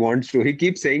 but he wants to. He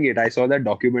keeps saying it. I saw that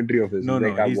documentary of his. No,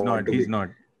 he's not.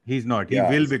 He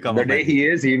will become the day he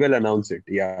is, he will announce it.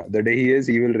 Yeah, the day he is,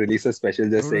 he will release a special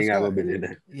just saying I'm a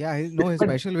billionaire. Yeah, his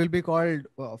special will be called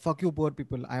 "Fuck you, poor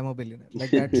people. I'm a billionaire." Like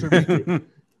that should be.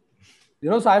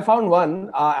 So I found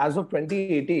one as of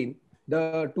 2018.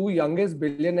 The two youngest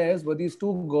billionaires were these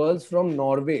two girls from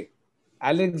Norway,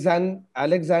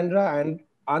 Alexandra and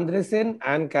Andresen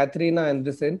and Katrina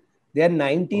Andresen. They are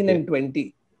 19 and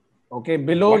 20. Okay,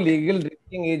 below legal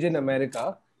drinking age in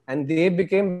America. And they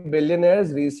became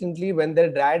billionaires recently when their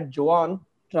dad, Johan,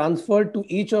 transferred to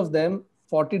each of them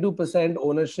 42%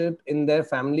 ownership in their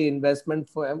family investment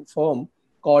firm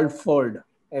called Ferd,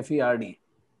 Ferd. 19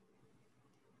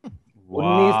 और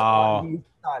Wow. 20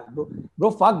 साल,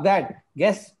 bro, fuck that.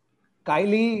 Guess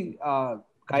Kylie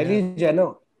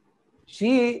Jenner,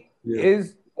 she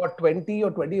is what 20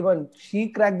 or 21. She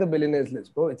cracked the billionaires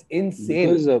list, bro. It's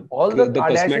insane. Because All the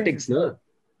Kardashians, cosmetics, no?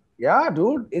 yeah,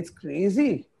 dude, it's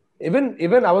crazy.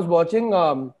 Even I was watching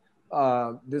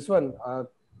this one,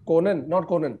 Conan, not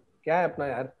Conan. क्या है अपना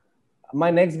यार?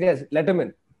 My next guest,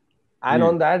 Letterman. And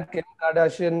on that, Kim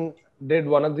Kardashian did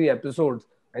one of the episodes,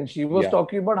 and she was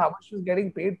talking about how much she was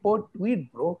getting paid per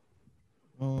tweet, bro.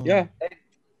 Yeah,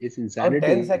 it's Or insanity.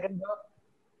 10 seconds,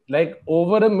 like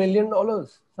over $1 million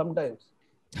sometimes.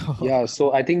 Yeah,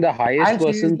 so I think the highest And she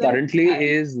is person like, currently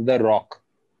is The Rock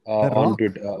on Rock?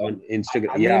 Twitter, on Instagram.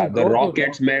 I Yeah, mean, The bro, Rock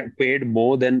gets paid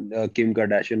more than Kim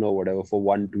Kardashian or whatever for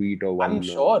one tweet or one. I'm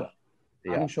sure.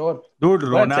 Yeah. I'm sure. Dude,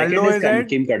 But second Ronaldo is is at.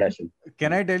 Kim Kardashian.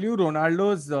 Can I tell you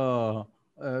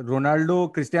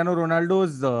Cristiano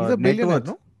Ronaldo's He's a net billionaire, worth?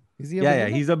 no? Is he a Yeah,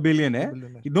 billionaire? he's a billionaire.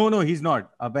 Billionaire. No, he's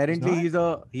not. Apparently, He's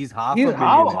he's half He's a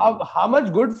billionaire. how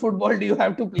much good football do you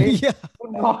have to play Yeah.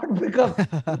 to not become?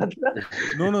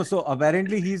 No. So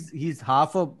apparently, he's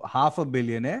half a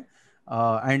billionaire,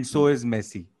 and so is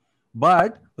Messi.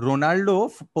 But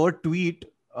Ronaldo per tweet.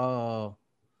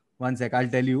 One sec, I'll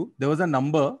tell you. There was a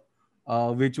number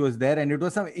which was there, and it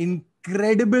was some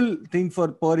incredible thing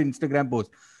per Instagram post.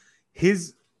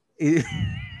 His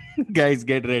guys,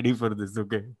 get ready for this,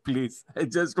 okay? Please, I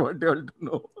just want you all to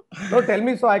know. No, tell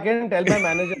me so I can tell my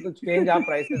manager to change our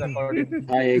prices accordingly.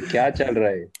 हाँ ये क्या चल रहा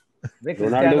है? वे Ronaldo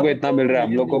Cristiano को इतना मिल रहा है,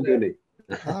 हम लोग को क्यों नहीं?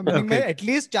 हाँ, meaning मैं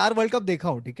एटलीस्ट 4 वर्ल्ड कप देखा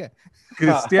हूँ, ठीक है?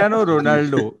 Cristiano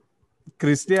Ronaldo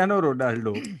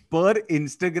per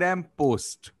Instagram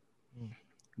post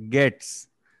gets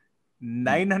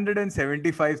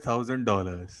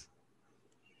 $975,000.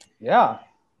 Yeah.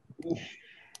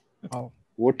 Wow.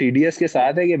 वो TDS के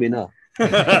साथ है कि बिना?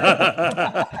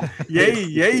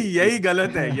 यही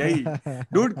गलत है, यही.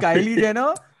 Dude,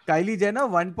 Kylie Jenner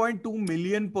 1.2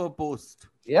 million per post.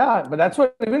 Yeah, but that's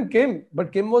what even Kim.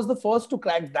 But Kim was the first to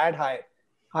crack that high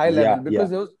level because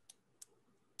there was.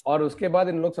 और उसके बाद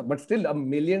इन लोग, but still $1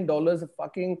 million a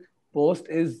fucking post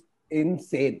is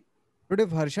insane. But if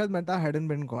Harshad Mehta hadn't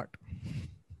been caught.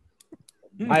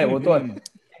 भाई वो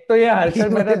तो ये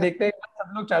हर्षद मेहता देखते हैं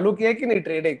सब लोग चालू किया कि नहीं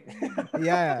ट्रेडिंग?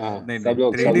 Yeah. नहीं,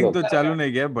 ट्रेडिंग तो चालू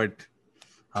नहीं किया, but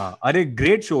हाँ, अरे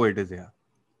great show it is, yeah.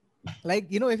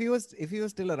 Like, you know, if he was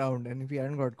still around and if he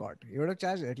hadn't got caught, he would have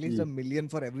charged at least $1 million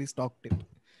for every stock tip.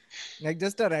 Like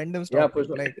just a random stock. Yeah, for tip.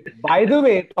 sure. Like, by the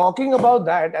way, talking about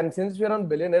that, and since we are on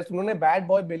Billionaires, उन्होंने Bad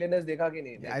Boy Billionaires देखा कि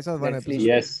नहीं? I saw one episode.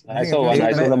 Yes, I saw one.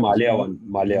 I saw the Malia one.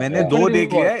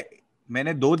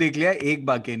 मैंने दो देख लिया, एक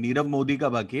बाकी है, नीरव मोदी का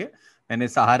बाकी है. मैंने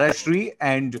सहारा श्री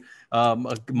and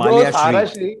मालिया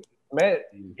श्री.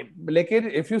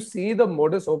 लेकिन if you see the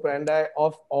modus operandi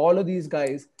of all of these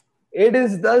guys, it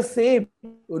is the same.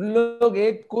 उन लोग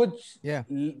एक कुछ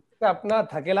अपना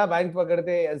थकेला बैंक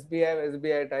पकड़ते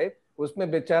SBI टाइप,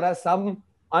 उसमें बेचारा some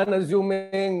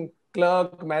unassuming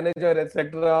clerk, manager,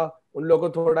 etc. उन लोगों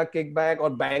को थोड़ा kickback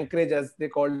और bankerage as they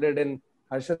called it in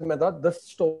Harshad Mehta. The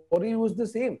story was the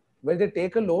same, where they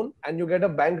take a loan and you get a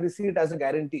bank receipt as a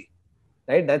guarantee.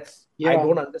 Right? That's I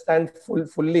don't understand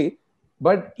fully,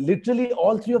 but literally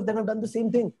all three of them have done the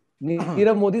same thing.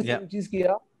 Nirav Modi same चीज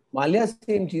किया, Malia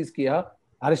same चीज किया,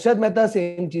 Harshad Mehta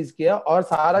same चीज किया और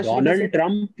सारा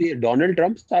Donald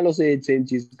Trump सालों से सेम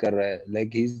चीज कर रहा है.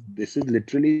 Like this is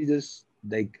literally just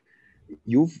like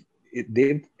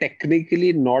they've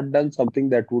technically not done something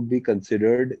that would be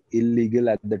considered illegal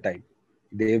at the time.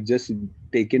 They've just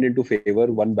taken into favor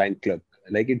one bank clerk.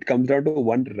 Like it comes down to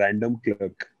one random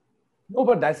clerk. No,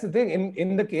 but that's the thing.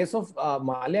 In the case of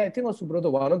Malia, I think, or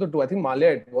Subrata, one of the two, I think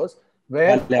Malia it was,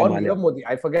 where or Nirav Modi,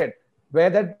 I forget, where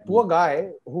that poor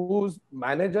guy whose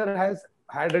manager has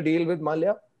had a deal with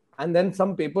Malia, and then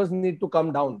some papers need to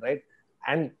come down, right?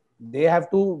 And they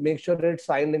have to make sure it's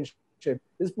signed and shit.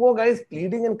 This poor guy is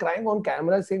pleading and crying on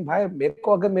camera saying, भाई मेरे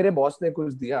को अगर मेरे boss ने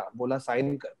कुछ दिया, बोला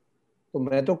sign कर, तो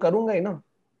मैं तो करूंगा ही ना.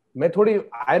 मैं थोड़ी,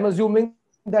 I'm assuming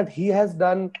that he has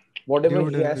done whatever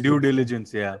he has due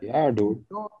diligence, yeah, dude.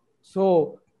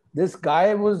 So this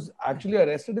guy was actually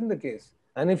arrested in the case,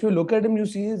 and if you look at him, you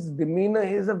see his demeanor.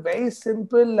 He's a very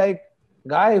simple like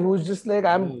guy who's just like,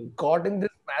 I'm caught in this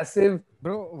massive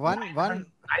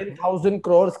 9,000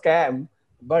 crore scam,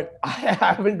 but I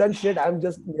haven't done shit. I'm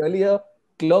just merely a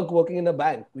clerk working in a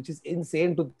bank, which is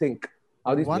insane to think.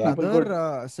 One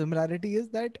other similarity is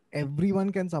that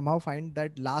everyone can somehow find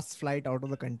that last flight out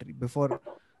of the country before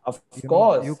Of you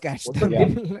course. catch वो तो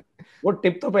them. वो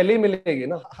tip तो पहले ही मिलेगी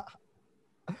ना.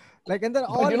 Like, and then But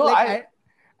all you know, like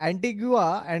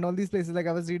Antigua and all these places. Like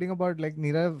I was reading about like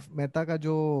Nirav Mehta ka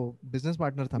jo business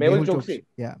partner tha, Mehul Mehul Choksi. Choksi.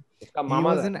 Yeah, उसका he mama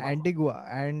was था. in Antigua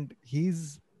and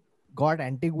he's got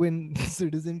Antiguan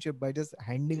citizenship by just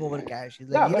handing over cash. He's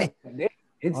like, Yeah, "Ye le." but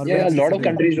it's Or Yeah, a where's the lot of citizenship?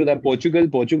 countries do that.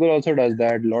 Portugal also does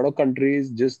that. A lot of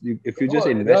countries just if you just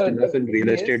no, invest enough the in real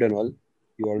thing is, estate and all,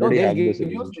 you no, already they'll have the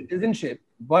give you citizenship. citizenship,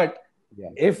 but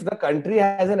Yeah. if the country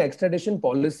has an extradition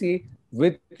policy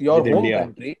with your With home India.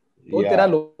 country, तो तेरा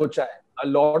Yeah. लोचा है. A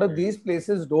lot of these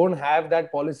places don't have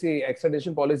that policy,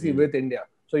 extradition policy with India.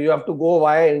 So you have to go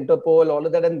via Interpol, all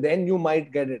of that, and then you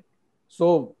might get it.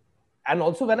 So, and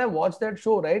also when I watched that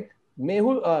show, right,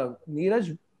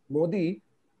 Neeraj Modi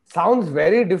sounds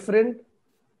very different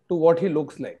to what he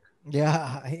looks like.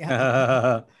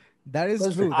 Yeah. That is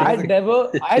Because true.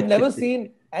 I'd never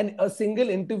seen a single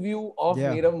interview of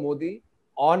Yeah. Nirav Modi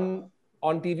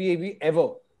on TV ever.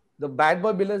 The Bad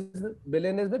Boy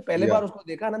Billionaires में पहले बार उसको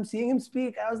देखा and I'm seeing him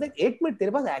speak. I was like, एक minute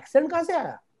तेरे पास accent कहाँ से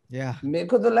आया? Yeah. मेरे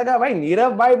को तो लगा भाई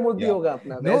नीरव भाई मोदी Yeah. होगा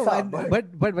अपना No, वैसा.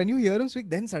 but when you hear him speak,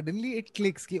 then suddenly it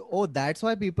clicks. Ki, oh, that's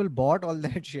why people bought all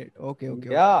that shit. Okay.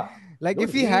 Yeah. Like No,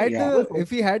 if he had yeah.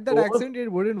 that accent,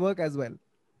 it wouldn't work as well.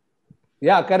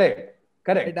 Yeah, correct.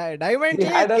 Diamond He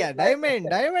had kya?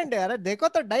 Diamond यार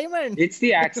देखो तो diamond. It's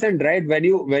the accent, right? When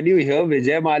you hear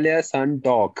Vijay Mallya's son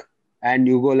talk, and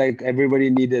you go like everybody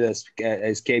needed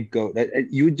a scapegoat.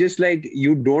 You just like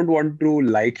you don't want to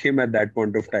like him at that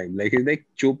point of time. Like he's like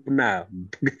chup na.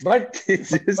 But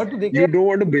you don't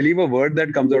want to believe a word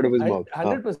that comes out of his mouth.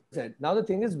 100%. Now the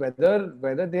thing is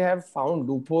whether they have found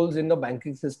loopholes in the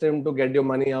banking system to get your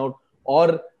money out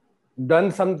or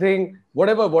done something,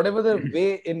 whatever the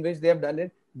way in which they have done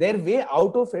it, their way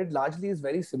out of it largely is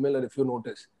very similar if you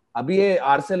notice. अभी ये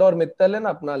आर्सेल और मित्तल है ना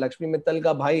अपना लक्ष्मी मित्तल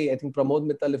का भाई I think Pramod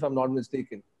Mittal if I'm not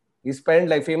mistaken, he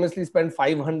famously spent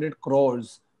 500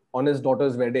 crores on his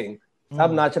daughter's wedding.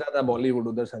 सब नाच रहा था बॉलीवुड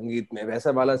उधर संगीत में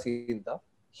वैसा वाला सीन था.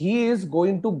 He is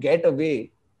going to get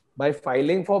away by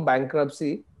filing for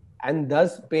bankruptcy and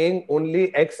thus paying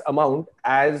only X amount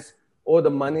as the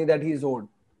money that he's owed.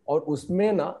 और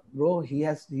उसमें ना bro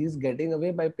he's getting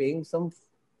away by paying some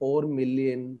 4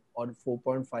 million or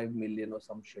 4.5 million or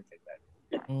some shit like that.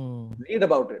 Read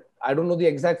about it. I don't know the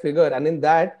exact figure, and in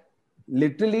that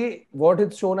literally what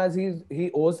it's shown as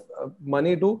he owes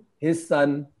money to his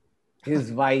son,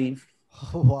 his wife.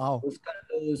 Wow. उसका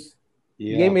दोस्त.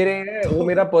 Yeah. ये मेरे है वो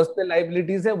मेरा personal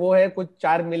liabilities है वो है कुछ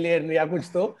 4 मिलियन या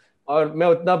कुछ तो और मैं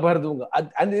उतना भर दूंगा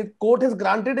and court has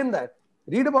granted him that.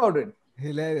 Read about it.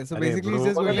 Hilarious. So अरे basically he's bro.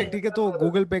 just going like ठीक है तो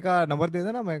Google Pay का नंबर दे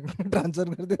देना मैं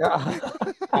ट्रांसफर कर देता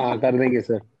हूँ. हाँ कर देंगे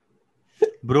sir.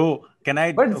 Bro, can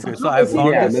I? But Okay, some so of I the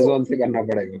found ये this. Amazon से करना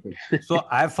पड़ेगा फिर. So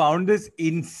I found this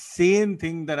insane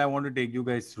thing that I want to take you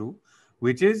guys through,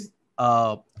 which is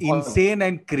insane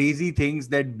and crazy things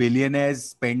that billionaires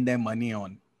spend their money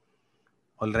on.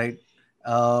 All right.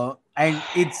 And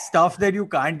it's stuff that you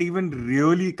can't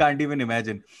even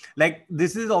imagine. Like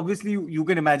this is obviously you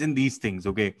can imagine these things,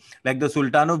 okay? Like the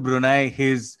Sultan of Brunei,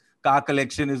 his car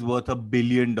collection is worth $1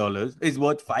 billion, is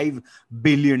worth $5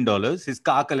 billion. His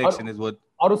car collection is worth.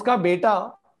 और उसका बेटा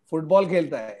football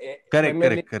खेलता है. Correct.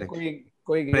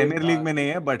 कोई premiere league में नहीं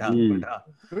है but हाँ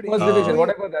First division,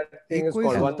 whatever that thing is कोई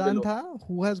called. सुल्तान था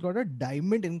who has got a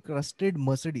diamond encrusted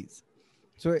Mercedes.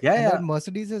 So Yeah. that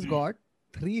Mercedes has got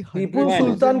 300. Tipu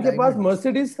Sultan के पास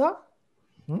मर्सिडीज था.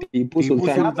 टीपू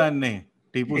सुल्तान नहीं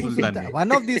टीपू सुल्तान नहीं.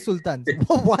 One of these sultans.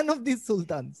 One of these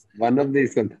sultans. One of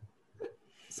these sultan.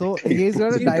 So he's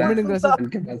got a diamond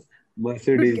encrusted. के पास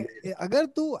Mercedes. अगर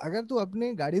तू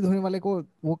अपने गाड़ी धोने वाले को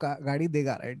वो गाड़ी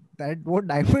देगा, right? That what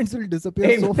diamonds will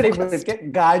disappear so fast.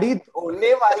 गाड़ी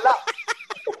धोने वाला.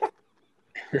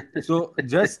 So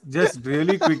just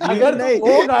really quickly. अगर तू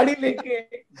वो गाड़ी लेके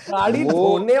गाड़ी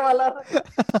धोने वाला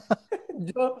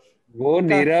जो वो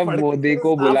नीरव मोदी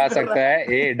को बुला सकता है.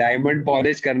 ए डायमंड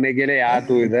पॉलिश करने के लिए आ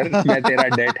तू इधर, मैं तेरा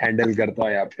डेट हैंडल करता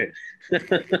हूँ यहाँ पे.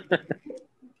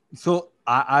 So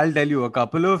I'll tell you a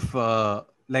couple of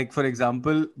like for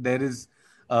example there is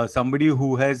somebody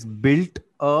who has built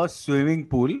a swimming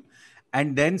pool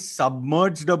and then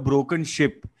submerged a broken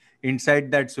ship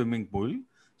inside that swimming pool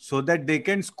so that they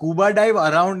can scuba dive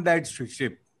around that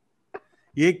ship.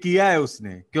 ये किया है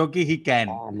उसने क्योंकि he can.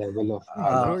 Level of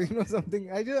Bro, you know something?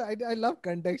 I love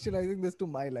contextualizing this to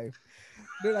my life.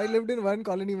 Dude, I lived in one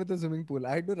colony with a swimming pool.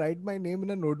 I had to write my name in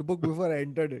a notebook before I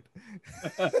entered it.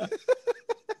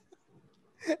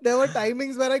 There were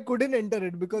timings where I couldn't enter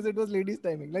it because it was ladies'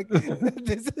 timing. Like I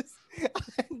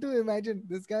had to imagine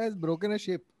this guy has broken a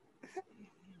ship.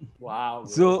 Wow.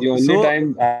 Bro. So The only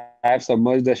time I have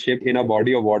submerged a ship in a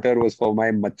body of water was for my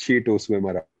machi to swim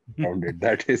around it.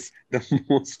 That is the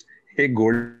most golden fish in a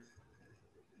bowl.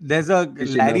 there's a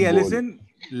Larry Ellison.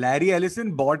 Larry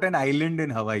Ellison bought an island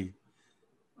in Hawaii.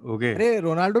 Okay. अरे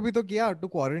Ronaldo भी तो किया to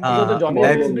quarantine. So the Johnny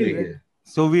that's Depp भी.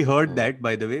 so we heard that,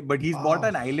 by the way, but he's bought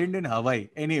an island in Hawaii.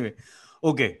 Anyway,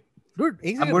 okay. Dude,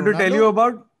 एक I'm second, going to tell you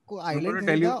about. को I'm island going to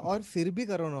tell खरीदा you. और फिर भी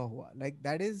corona हुआ. Like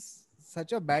that is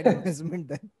such a bad investment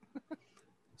then.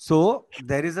 So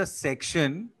there is a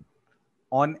section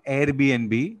on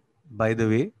Airbnb, by the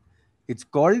way. It's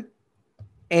called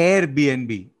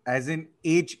Airbnb, as in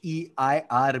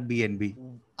HEIRBNB.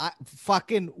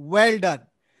 Fucking well done.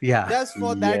 Yeah. Just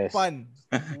for that Yes. pun.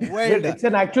 Well Wait, done. it's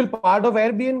an actual part of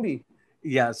Airbnb.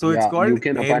 Yeah. So it's called you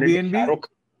can apparently Airbnb. Shah Rukh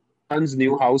Khan's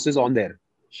new house is on there.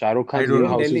 Shah Rukh Khan's don't new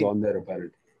know. house is Delhi. on there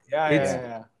apparently.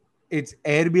 Yeah. It's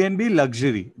Airbnb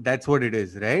luxury. That's what it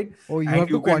is, right? Oh, you And have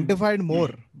to you can- quantify it more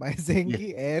by saying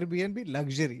ki Airbnb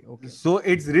luxury. Okay. So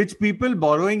it's rich people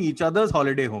borrowing each other's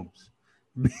holiday homes.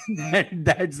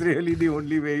 That's really the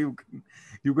only way you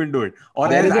can do it. Or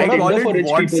There as is a I call Tinder it, for rich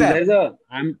people.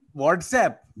 WhatsApp.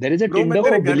 WhatsApp. There is a Bro, Tinder मैं तेरे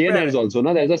for घर पे billionaires आया। also.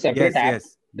 No, there's a separate app. Yes.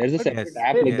 There's a But- separate Yes.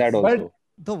 app like Yes. that But- also.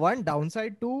 The one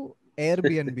downside to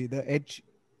Airbnb, the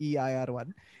HEIR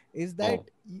one, is that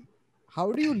how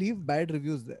do you leave bad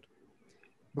reviews there?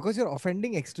 Because you're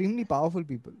offending extremely powerful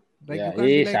people. Like you can't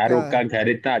be like, Shahrukh Khan खैर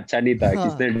इतना अच्छा नहीं था. हाँ.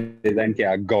 किसने design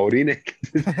किया? गौरी ने.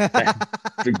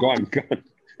 Gone.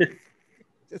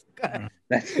 just cut.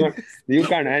 That's not, you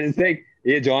can't. And it's like,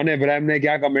 ये जॉन अब्राहम ने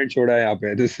क्या कमेंट छोड़ा है यहाँ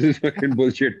पे? This is fucking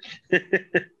bullshit.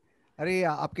 अरे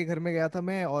आपके घर में गया था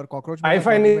मैं और कॉकरोच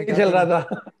वाईफाई नहीं चल रहा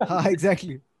था. हाँ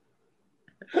exactly.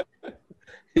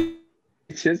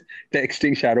 It's just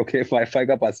texting Shahrukh के वाईफाई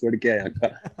का पासवर्ड क्या है यहाँ का?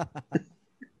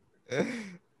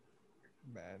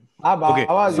 Okay,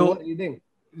 Baba, so- you were reading.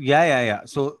 Yeah.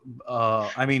 So,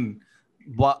 I mean,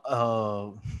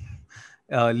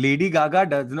 Lady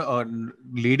Gaga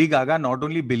Lady Gaga not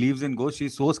only believes in ghosts,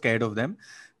 she's so scared of them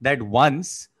that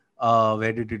once,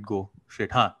 where did it go? Shit,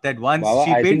 that once Baba,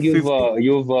 she I paid think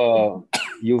 50.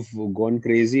 you've gone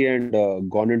crazy and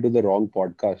gone into the wrong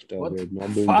podcast. What We're the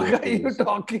not doing fuck those are you things.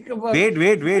 talking about? Wait.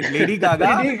 Lady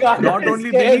Gaga, Lady Gaga not is only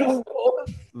scared believes, of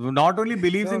ghosts. not only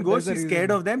believes No, in ghosts, there's a she's scared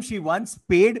reason. of them. She once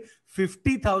paid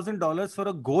 $50,000 for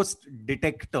a ghost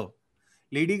detector.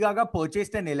 Lady Gaga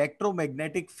purchased an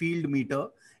electromagnetic field meter.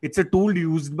 It's a tool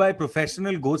used by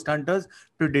professional ghost hunters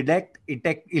to detect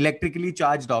electrically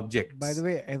charged objects. By the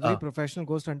way, every professional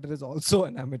ghost hunter is also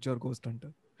an amateur ghost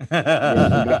hunter.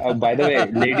 By the way,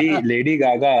 Lady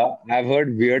Gaga, I've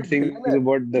heard weird things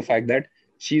about the fact that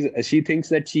she thinks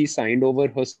that she signed over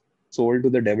her soul to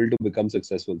the devil to become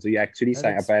successful. So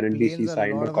apparently she explains a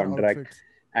signed lot a of our contract outfits.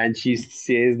 and she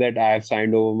says that I have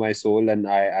signed over my soul and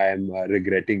I am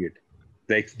regretting it.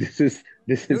 Like this is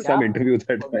some interview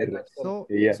that I read. So,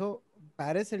 Yeah. so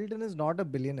Paris Hilton is not a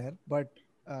billionaire, but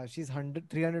she's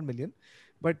 300 million.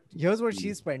 But here's what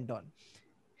she spent on.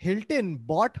 Hilton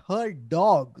bought her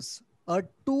dogs a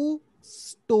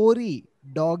 2-story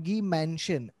doggy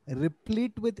mansion,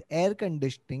 replete with air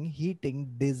conditioning, heating,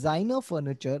 designer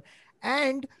furniture,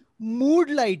 and mood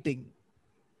lighting.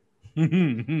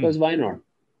 Because why not?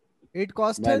 It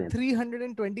cost Why her not?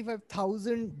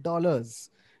 $325,000.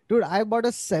 Dude, I bought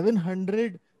a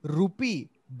 700 rupee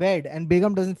bed and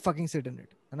Begum doesn't fucking sit in it.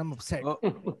 And I'm upset. Oh,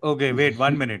 okay, wait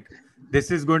 1 minute.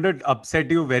 This is going to upset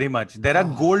you very much. There are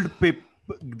gold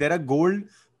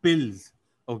pills,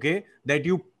 okay, that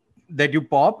you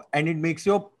pop and it makes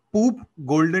your poop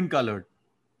golden colored.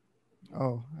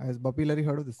 Oh, has Bapi Larry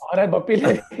heard of this? All right, Bapi.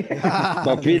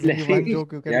 Puppy That's only one like-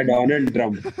 joke you can Yeah, make. Donald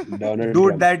Trump. Donald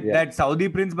Dude, Trump. that Saudi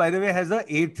prince, by the way, has a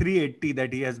A380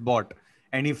 that he has bought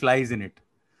and he flies in it.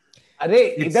 अरे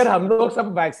इधर हम लोग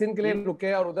सब vaccine के लिए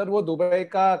रुके और उधर वो दुबई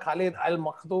का खालिद अल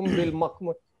मखतूम बिल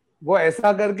मखम वो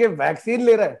ऐसा करके वैक्सीन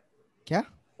ले रहा है. क्या?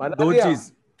 बता दो दिया.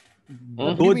 चीज The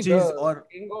और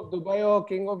king of Dubai or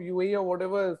king of UAE or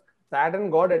whatever Saturn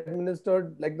got administered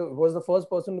was the first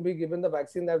person to be given the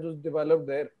vaccine that was developed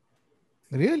there.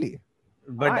 Really?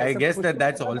 but I ऐसा guess कुछ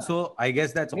that's तो पता also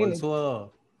नहीं,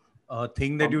 a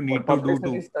thing that you need to do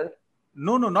Publicity to stunt.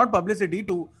 no not publicity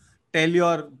to tell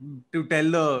your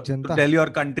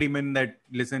countrymen that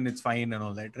listen, it's fine and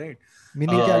all that, right?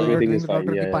 Mini क्या everything drink is fine.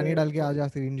 water Yeah, की पानी yeah. डाल के आ जा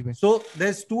syringe में. So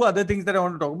there's two other things that I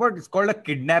want to talk about. It's called a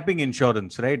kidnapping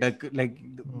insurance, right? Like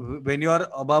when you're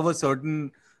above a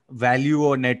certain value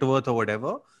or net worth or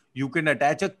whatever, you can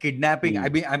attach a kidnapping. I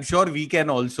mean, I'm sure we can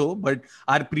also, but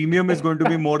our premium is going to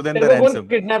be more than the तेरे को कौन ransom.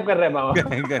 kidnap कर रहा है बाबा?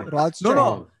 Correct. Rothschild.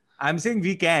 No, I'm saying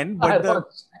we can, but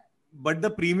but the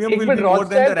premium एक will minute be more than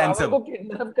the Baba ransom. को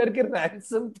kidnap करके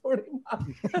ransom थोड़ी मांग.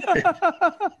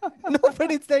 No,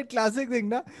 but it's that classic thing,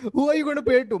 na? Who are you going to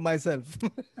pay it to? Myself.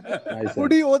 Who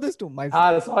do you owe this to? Myself.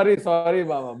 हाँ, sorry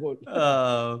बाबा, बोल.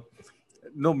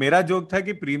 No, मेरा joke था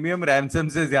कि premium ransom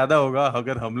से ज्यादा होगा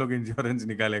अगर हम लोग इंश्योरेंस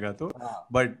निकालेगा तो.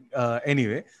 But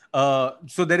anyway,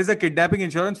 so there is a kidnapping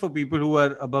insurance for people who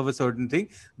are above a certain thing.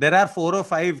 There are 4 or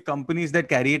 5 companies that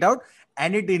carry it out,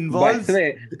 and it involves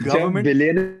government.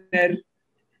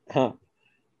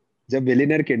 जब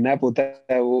billionaire kidnap होता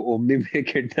है वो omni में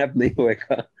kidnap नहीं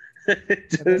होएगा.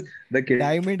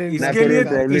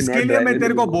 इसके लिए मैं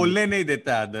तेरे को बोलने नहीं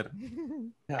देता आदर.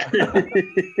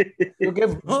 क्योंकि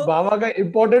बाबा का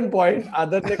इम्पोर्टेंट पॉइंट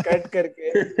आदर ने कट करके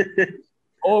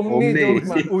ओमनी जोक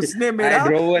मार. उसने मेरा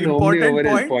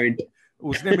इम्पोर्टेंट पॉइंट,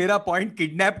 उसने मेरा पॉइंट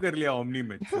किडनैप कर लिया ओमनी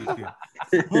में.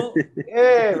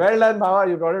 Hey, well done Baba,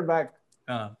 you brought it back.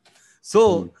 So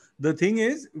the thing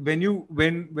is, when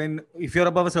if you're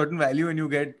above a certain value and you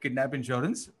get kidnap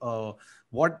insurance,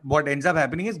 what ends up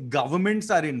happening is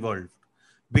governments are involved,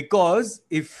 because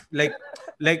if like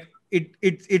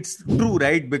it's true,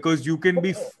 right? Because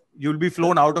you'll be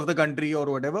flown out of the country or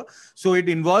whatever. So it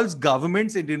involves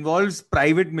governments, it involves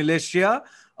private militia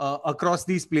across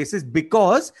these places,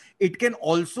 because it can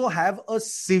also have a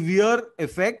severe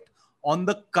effect on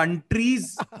the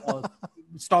country's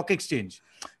stock exchange.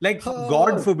 Like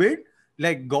God forbid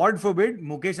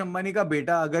Mukesh Ambani का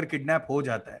बेटा अगर kidnap हो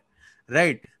जाता है,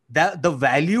 right? That the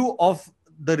value of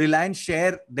the Reliance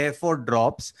share therefore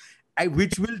drops,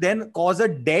 which will then cause a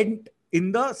dent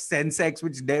in the Sensex,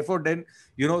 which therefore then,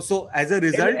 so as a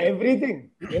result, in everything.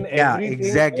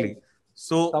 Exactly.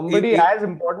 So somebody as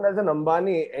important as an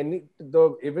Ambani,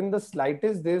 even the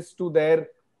slightest this to their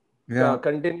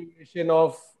continuation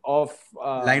of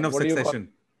line of succession.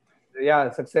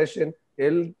 Succession.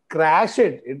 It'll crash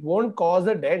it. It won't cause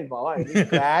a dent, Baba. It'll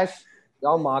crash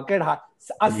your market high.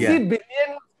 80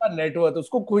 billion का net worth.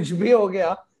 उसको कुछ भी हो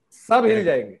गया, सब हिल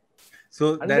जाएंगे.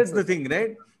 So that's the thing,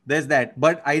 right? There's that.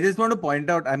 But I just want to point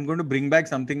out, I'm going to bring back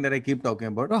something that I keep talking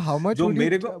about. No, how much would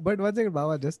you, but one second,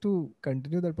 Baba, just to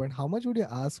continue that point, how much would you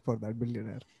ask for that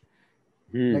billionaire?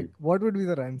 Like, what would be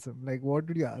the ransom? Like, what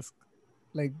would you ask?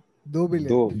 Like, 2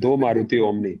 billion. दो Maruti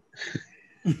Omni.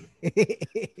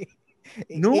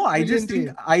 No, I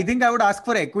think I would ask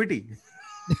for equity.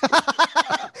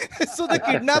 So the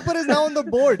kidnapper is now on the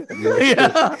board.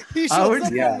 Yeah. He shows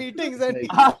up in meetings and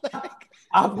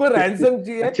आपको ransom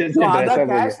चाहिए तो आधा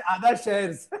cash आधा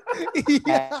shares.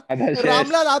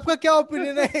 Ramlal, आपका क्या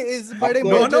opinion है इस बड़े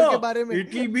merger के बारे में?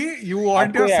 It will be, you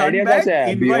want your son back,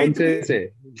 invite me.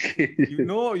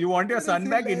 You want your son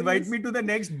back, invite me to the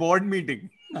next board meeting.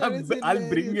 I'll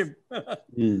bring him.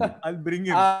 I'll bring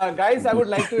him. Guys, I would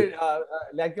like you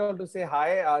all to say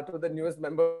hi to the newest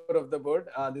member of the board.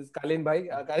 This is Kalin Bhai.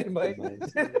 Kalin Bhai.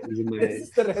 This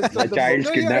is my child's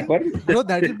kidnapper. Bro,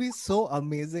 that will be so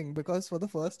amazing, because for the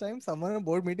first time, someone in a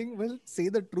board meeting will say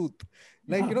the truth.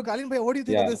 Like, Kalin Bhai, what do you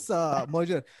think of this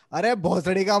merger? अरे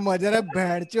भोसड़ी का merger है,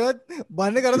 बैंचोद,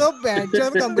 बंद कर दो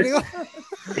बैंचोद company को.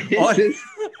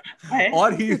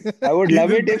 I would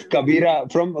love it if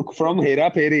Kabira from Hera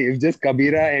Pheri, if just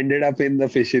Kabira ended up in the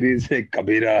fisheries, like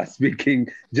Kabira speaking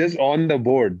just on the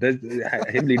board.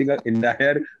 Him leading an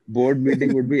entire board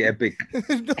meeting would be epic.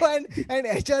 No, and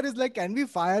HR is like, can we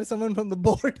fire someone from the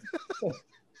board?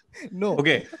 No.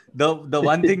 Okay. The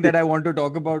one thing that I want to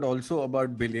talk about also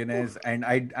about billionaires, and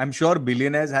I'm sure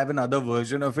billionaires have another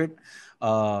version of it.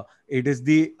 It is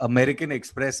the American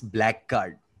Express Black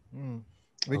Card.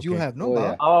 Which you have, no?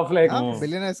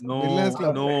 Billionaires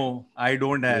Club. No, I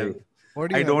don't have. What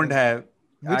do you I don't have.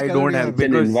 I don't have.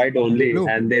 Can invite only,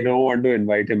 and they don't want to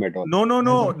invite him at all.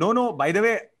 No. By the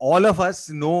way, all of us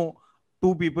know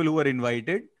 2 people who were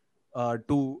invited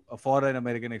for an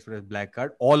American Express Black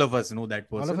Card. All of us know that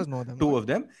person. All of us know them. 2 of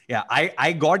them. Yeah,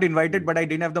 I got invited, but I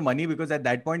didn't have the money, because at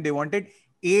that point they wanted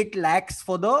 8 lakhs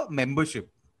for the membership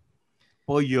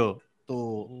per year.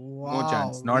 So no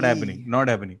chance. Not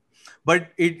happening. But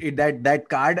that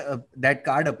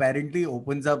card apparently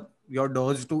opens up your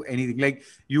doors to anything. Like,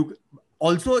 you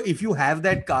also, if you have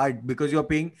that card, because you're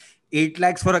paying 8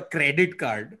 lakhs for a credit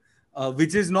card,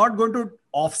 which is not going to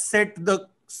offset the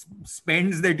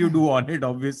spends that you do on it,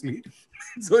 obviously.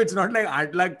 So it's not like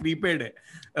 8 lakh prepaid.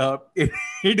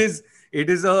 It is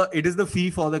the fee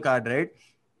for the card, right?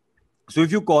 So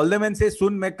if you call them and say,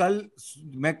 सुन मैं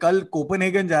कल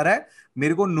Copenhagen जा रहा है,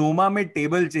 मेरे को नोमा में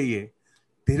table चाहिए,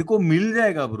 तेरे को मिल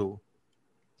जाएगा, bro.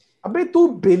 अबे तू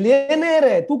बिलियनर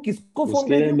है, तू किसको फोन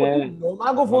उसके लिए करेगा? मैं तू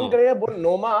नोमा को फोन करेगा, बोल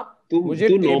नोमा तू मुझे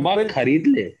तू नोमा टेबल खरीद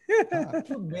ले।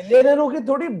 तो बिलियनरों की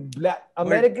थोड़ी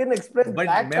अमेरिकन एक्सप्रेस but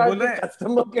ब्लैक मैं कार्ड बोल के रहा है,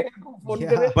 कस्टमर केयर को फोन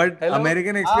Yeah. करे, but हेलो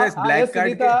American Express हाँ black यस card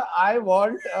सुनीता, के I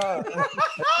want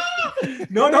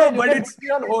no no no you but can it's put me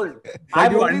on hold, but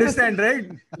I'm you only the understand, right?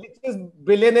 richest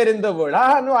billionaire in the world.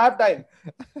 No, I have time.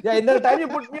 Yeah, in the time you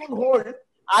put me on hold,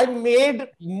 I made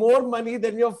more money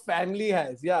than your family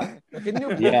has. Yeah. Can you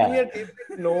book me Yeah. a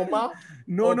table in Noma?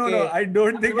 No, I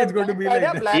don't think Give us it's going to black be card, like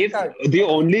yeah, that. black If card. the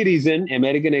only reason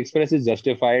American Express is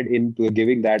justified in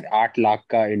giving that 8 lakh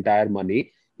का entire money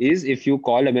is if you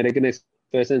call American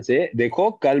Express and say, देखो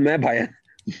कल मैं भाई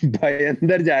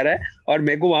अंदर जा रहा है और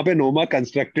मेरे को वहां पे नोमा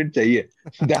कंस्ट्रक्टेड चाहिए.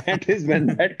 That is when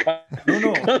that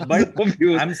No, comes but of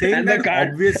use. I'm saying And the that card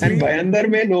and obviously, भाई अंदर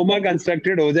में नोमा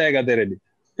कंस्ट्रक्टेड हो जाएगा तेरे लिए.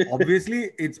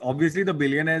 it's obviously the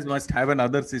billionaires must have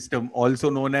another system also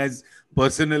known as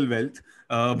personal wealth.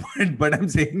 But I'm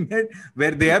saying that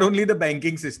where they are only the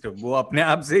banking system, वो अपने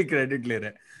आप से ही credit ले रहे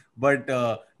हैं. But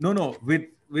no,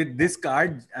 with this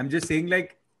card, I'm just saying like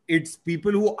it's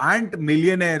people who aren't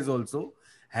millionaires also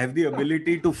have the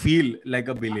ability to feel like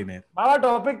a billionaire. बाबा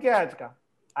topic क्या है आज का?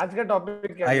 आज का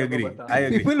टॉपिक क्या I है मेरे को agree. बता. I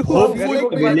agree. People who हम feel गरीबों like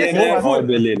की बातें क्यों Millionaire बात or कर रहे हैं?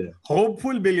 billionaire.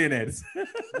 Hopeful billionaires.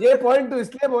 ये पॉइंट तू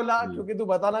इसलिए बोला क्योंकि तू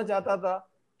बताना चाहता था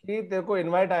कि तेरे को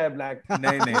इनवाइट आया ब्लैक.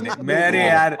 नहीं मेरे हाँ.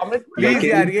 यार प्लीज लेकिन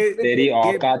यार तेरी ये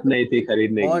औकात नहीं थी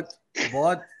खरीदने की. बहुत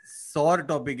बहुत सौर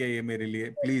टॉपिक है ये मेरे लिए,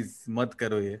 प्लीज मत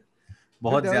करो ये,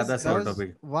 बहुत ज्यादा there सौर was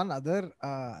topic. one other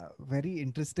very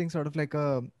interesting sort of like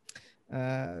a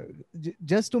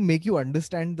just to make you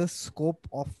understand the scope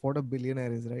of what a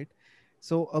billionaire is, right?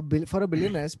 So for a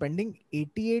billionaire, spending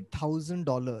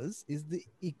 $88,000 is the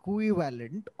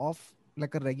equivalent of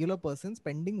like a regular person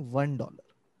spending $1,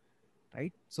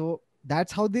 right? So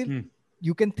that's how they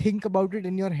you can think about it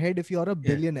in your head if you're a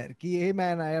billionaire. Ki, hey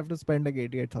man, I have to spend like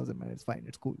 88,000, man. It's fine,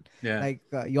 it's cool. Yeah. Like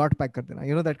yacht pack kar dena.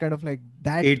 You know, that kind of like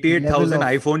that 88,000 level of,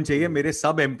 iPhone चाहिए मेरे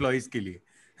सब employees के लिए.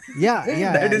 yeah.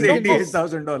 That is yeah.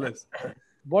 $88,000.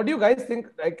 What do you guys think?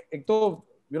 Like, एक तो,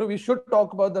 you know, we should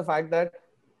talk about the fact that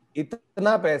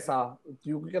इतना पैसा,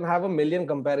 you can have a million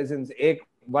comparisons. एक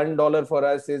 $1 for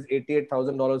us is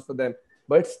 $88,000 for them.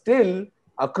 But still,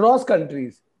 across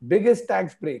countries, biggest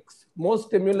tax breaks, most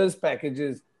stimulus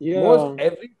packages, most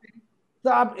everything. तो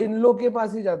आप इन लोग के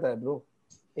पास ही जाता है, bro.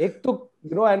 एक तो,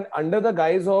 you know, and under the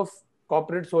guise of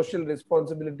corporate social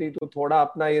responsibility, तो थोड़ा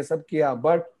अपना ये सब किया.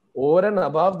 But over and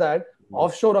above that,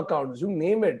 offshore accounts, you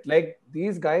name it. Like,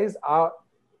 these guys are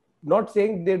not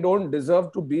saying they don't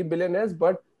deserve to be billionaires,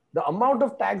 but the amount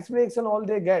of tax breaks and all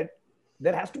they get,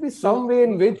 there has to be some way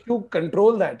in which you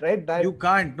control that, right? That You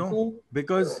can't, no,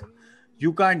 because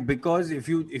you can't, because if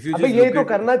you अबे just ये look तो at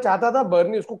करना चाहता था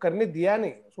बर्नी, उसको करने दिया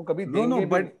नहीं, उसको कभी देंगे no, भी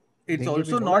but नहीं. it's देंगे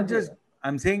also भी not just.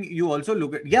 I'm saying you also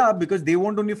look at because they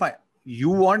won't only find you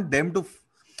want them to.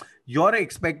 You're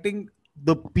expecting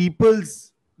the people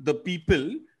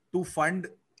to fund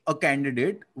a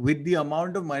candidate with the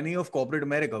amount of money of corporate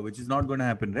America, which is not going to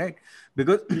happen, right?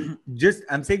 Because just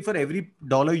I'm saying for every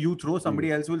dollar you throw,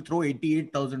 somebody else will throw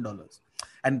 $88,000,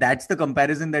 and that's the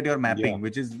comparison that you're mapping,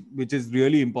 which is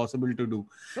really impossible to do.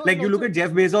 No, like you look at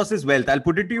Jeff Bezos' wealth. I'll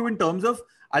put it to you in terms of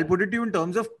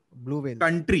blue whales.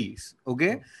 countries.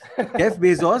 Okay, Jeff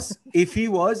Bezos, if he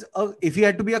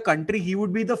had to be a country, he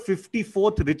would be the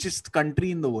 54th richest country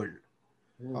in the world.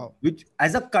 Wow. Which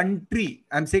as a country,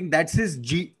 I'm saying that's his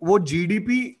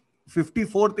GDP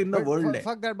 54th in the world.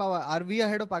 Fuck that, Baba. Are we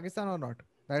ahead of Pakistan or not?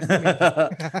 That's the main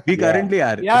thing. We currently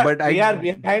are, but we are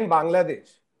behind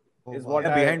Bangladesh. Is what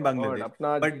I behind heard.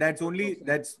 Bangladesh, but that's only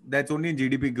in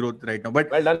GDP growth right now. But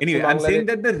well done, anyway, I'm saying Bangladesh.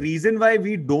 that the reason why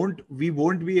we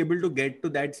won't be able to get to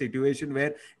that situation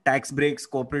where tax breaks,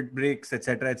 corporate breaks,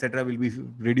 etc., will be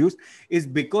reduced is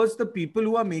because the people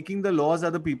who are making the laws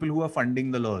are the people who are funding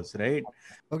the laws, right?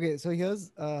 Okay, so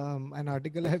here's an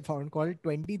article I found called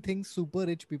 20 Things Super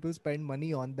Rich People Spend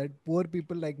Money On That Poor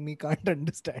People Like Me Can't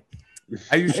Understand.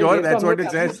 Are you sure that's what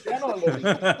it says?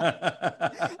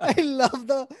 I love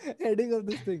the heading of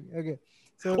this thing. Okay.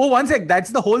 So, one sec. That's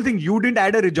the whole thing. You didn't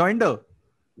add a rejoinder.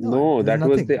 No, that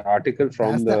was the article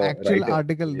from the actual writer.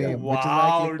 article name, which is why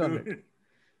I clicked on it.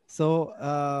 So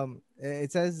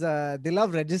it says they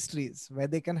love registries where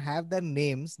they can have their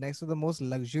names next to the most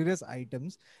luxurious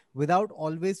items without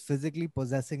always physically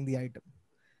possessing the item.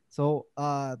 So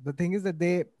the thing is that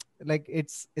they like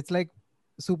it's like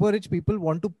super rich people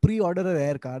want to pre-order a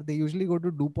rare car. They usually go to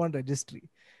DuPont registry.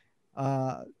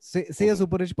 Say a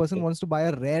super rich person wants to buy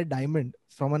a rare diamond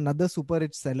from another super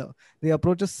rich seller. They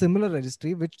approach a similar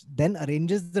registry, which then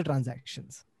arranges the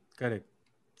transactions. Correct.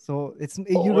 So it's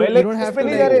you don't have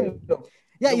to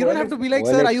Yeah, The you don't OLX have to be like,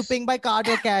 sir, are you OLX paying by card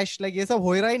or cash? Like, ये सब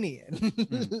हो ही नहीं है.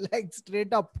 Like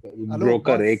straight up. Hello,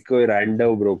 broker, boss. एक कोई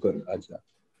random broker. अच्छा.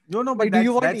 No, but Like, do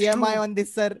you want that's EMI true. on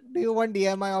this, sir? Do you want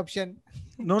EMI option?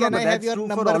 No, Can I but have that's your true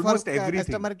for number for almost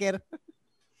everything. customer care?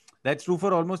 That's true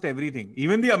for almost everything.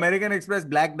 Even the American Express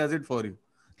Black does it for you.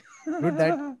 Dude,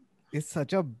 that is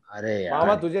such a अरे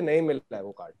मामा यार. तुझे नहीं मिल रहा है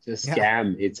वो card. It's a Yeah.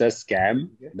 scam. It's a scam.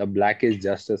 The black is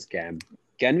just a scam.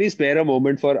 Can we spare a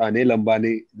moment for Anil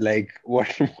Ambani? Like, what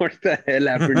the hell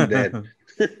happened there?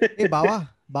 Hey, Bawa,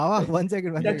 1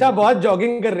 second. चाचा बहुत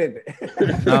jogging कर रहे थे.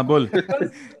 हाँ बोल.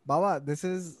 Bawa, this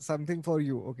is something for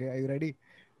you. Okay, are you ready?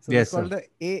 So Yes, it's called the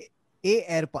A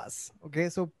Air Pass. Okay,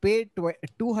 so pay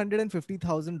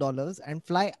 $250,000 and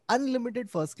fly unlimited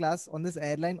first class on this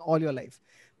airline all your life.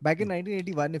 Back in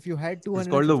 1981, if you had It's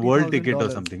called the world ticket or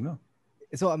 $250,000, something, no?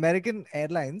 so American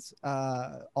Airlines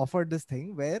offered this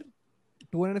thing where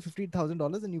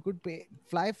 $250,000 and you could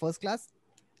fly first class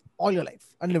all your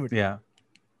life, unlimited. Yeah.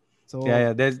 So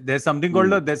Yeah. There's something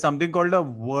called a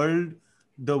world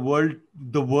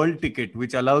ticket,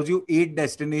 which allows you 8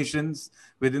 destinations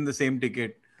within the same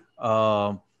ticket.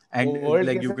 And World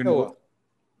like you कैसे can हुआ? go.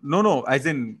 No, as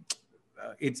in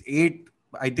it's 8.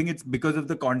 I think it's because of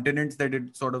the continents that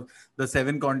it sort of the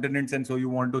 7 continents, and so you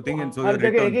want to think, and so her you जगह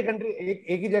एक return. ही country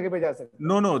एक ही जगह पे जा सकते हैं.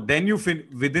 No. Then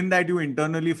within that you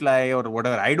internally fly or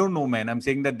whatever. I don't know, man. I'm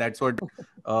saying that's what the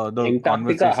Antarctica.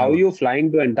 conversation How are was. you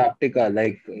flying to Antarctica?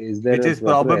 Like, is there Which a is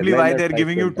proper probably airline why that they're flies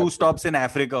giving to you 2 Antarctica? stops in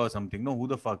Africa or something. No, who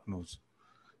the fuck knows?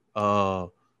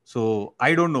 So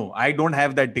I don't know. I don't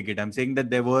have that ticket. I'm saying that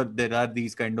there are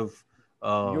these kind of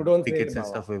You don't say tickets it, and Baba.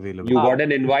 stuff available. You got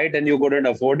an invite and you couldn't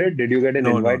afford it? Did you get an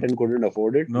No. invite and couldn't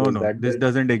afford it? Was No. that This the...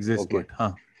 doesn't exist. Okay.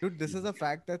 But dude, this is a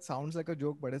fact that sounds like a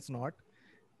joke, but it's not.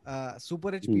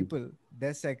 Super rich people,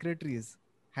 their secretaries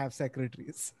have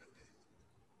secretaries.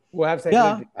 Who have yeah.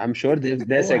 secretary. I'm sure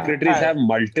their secretaries have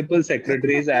multiple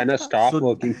secretaries and a staff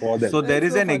working for them. So there That's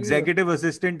is so an funny, executive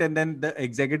assistant, and then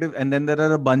there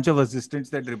are a bunch of assistants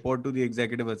that report to the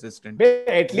executive assistant. Bay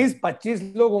at least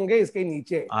 25 लोग होंगे इसके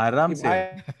नीचे आराम कि से.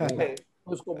 भाई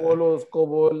उसको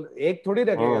बोल एक थोड़ी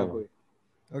रखेगा कोई.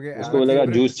 Okay, उसको बोलेगा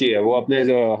जूस चाहिए, वो अपने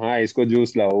जो हाँ इसको जूस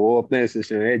लाओ, वो अपने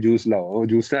असिस्टेंट है जूस लाओ, वो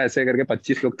जूस ना ऐसे करके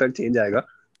 25 लोग तक चेंज आएगा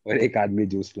और एक आदमी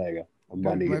जूस लाएगा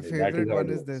अंबानी के my लिए. That is favorite how one it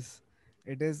is works. this.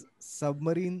 It is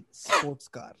submarine sports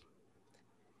car.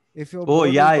 If you're Oh,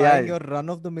 bored yeah, of buying yeah. your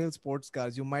run-of-the-mill sports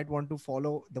cars, you might want to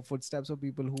follow the footsteps of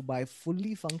people who buy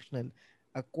fully functional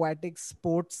aquatic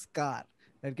sports car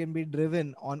that can be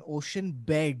driven on ocean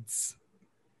beds.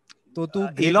 तो तू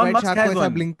great Elon white Musk shark को has ऐसा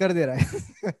one. Blink कर दे रहा है.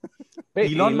 बे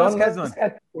Elon Musk has Musk का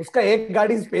उसका एक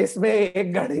गाड़ी स्पेस में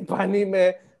एक गाड़ी पानी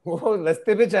में वो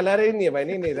रास्ते पे चला रही नहीं है भाई.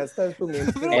 नहीं रास्ता to main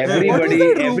Bro, what was that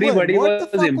rumor? Everybody What the was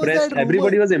fuck impressed. was that rumor?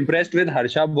 Everybody was impressed with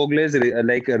Harsha Bogle's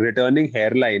like returning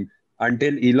hairline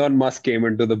until Elon Musk came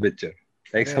into the picture.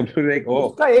 Like something like, oh,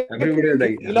 everybody was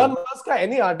like, Elon Musk का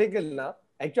any article ना,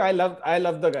 actually I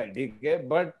love the guy, ठीक है,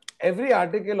 but every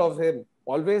article of him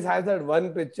always has that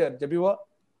one picture जब भी वो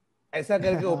ऐसा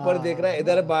करके ऊपर देख रहा है,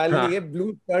 इधर बाल नहीं है, ब्लू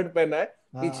शर्ट पहना है,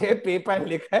 पीछे पेपैल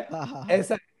लिखा है,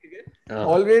 ऐसा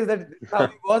always that how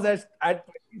he was at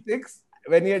 26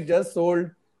 when he had just sold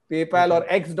PayPal or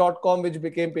X.com, which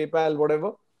became PayPal,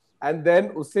 whatever, and then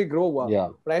usse grow हुआ. Yeah.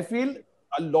 But I feel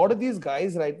a lot of these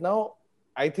guys right now,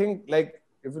 I think like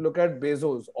if you look at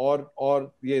Bezos or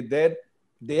yeah,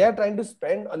 they are trying to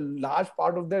spend a large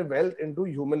part of their wealth into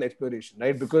human exploration,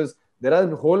 right? Because there are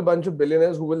a whole bunch of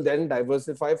billionaires who will then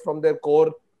diversify from their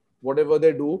core, whatever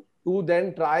they do, to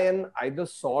then try and either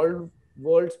solve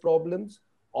world's problems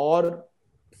or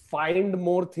find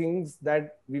more things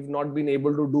that we've not been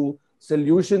able to do,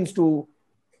 solutions to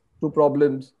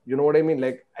problems. You know what I mean?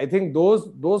 Like I think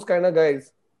those kind of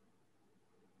guys.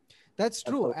 That's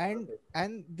true. And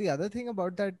the other thing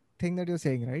about that thing that you're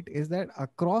saying, right, is that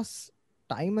across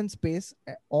time and space,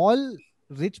 all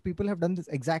rich people have done this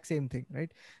exact same thing,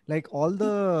 right? Like all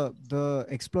the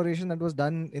exploration that was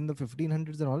done in the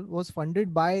 1500s and all was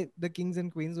funded by the kings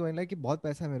and queens who are like, बहुत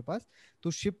पैसा है मेरे पास,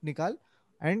 तो ship निकाल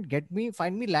and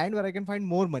find me land where I can find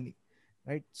more money,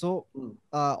 right? So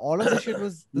all of this shit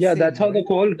was the same, that's how right? the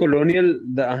whole colonial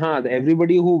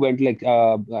everybody who went like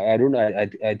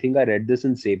I think I read this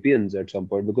in Sapiens at some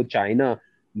point, because China,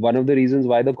 one of the reasons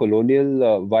why the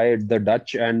colonial why the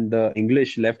Dutch and the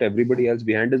English left everybody else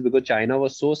behind is because China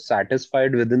was so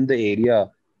satisfied within the area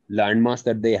landmass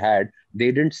that they had.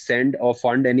 They didn't send or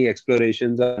fund any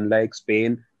explorations, unlike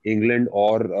Spain, England,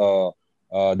 or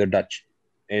the Dutch.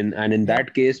 And in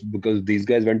that case, because these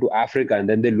guys went to Africa and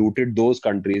then they looted those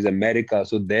countries, America.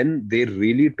 So then they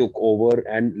really took over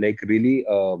and like really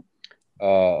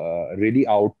really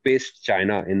outpaced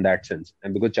China in that sense,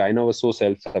 and because China was so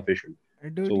self-sufficient.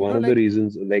 Dude, So one of the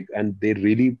reasons, like, and they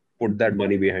really put that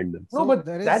money behind them. No, but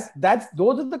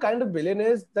those are the kind of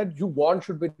billionaires that you want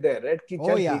should be there, right? कि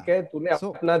चल ठीक है, तूने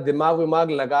अपना दिमाग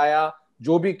विमाग लगाया,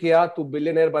 जो भी किया, तू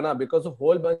billionaire बना, because a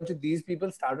whole bunch of these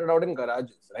people started out in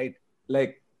garages, right?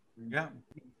 Like,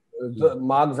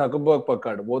 Mark Zuckerberg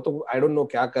पकड़, वो तो I don't know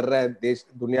क्या कर रहा है देश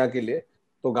दुनिया के लिए,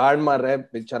 तो गार्ड मार रहा है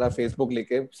बेचारा फेसबुक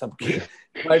लेके सबकी.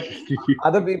 But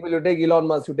other people, you take Elon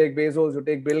Musk, you take Bezos, you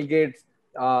take Bill Gates,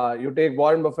 you take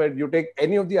Warren Buffett, you take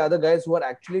any of the other guys who are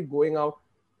actually going out.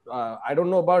 I don't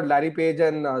know about Larry Page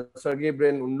and Sergey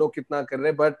Brin, उन लोग कितना कर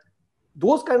रहे हैं, but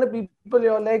those kind of people,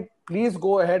 you're like, please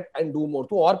go ahead and do more.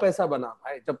 तू और पैसा बना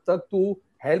भाई, जब तक तू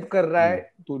help कर रहा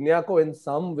है दुनिया को in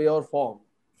some way or form.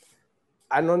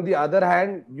 And on the other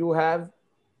hand, you have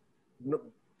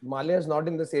Malia is not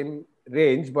in the same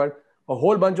range, but a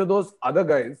whole bunch of those other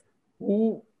guys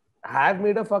who have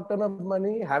made a fuck ton of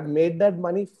money, have made that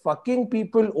money fucking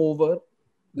people over,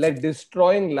 like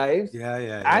destroying lives,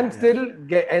 and still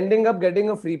ending up getting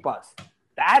a free pass.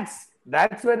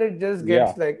 That's when it just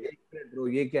gets like, bro,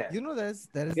 ye kya hai? You know,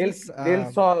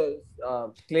 they'll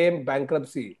claim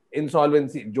bankruptcy,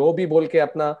 insolvency, जो भी बोल के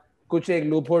अपना कुछ एक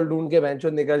loophole ढूंढ के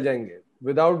बेंचों निकल जाएंगे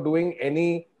without doing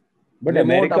any. But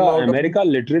America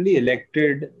literally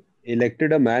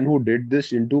elected a man who did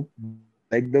this into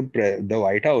like the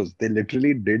White House. They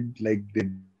literally did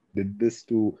this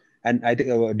to, and I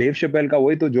think Dave Chappelle ka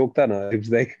वही तो joke था ना. It's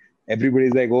like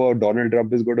everybody's like, oh, Donald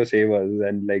Trump is going to save us,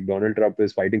 and like Donald Trump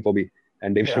is fighting for me.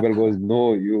 And Dave Chappelle goes,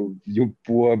 no, you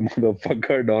poor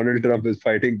motherfucker, Donald Trump is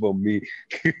fighting for me.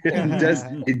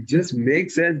 It just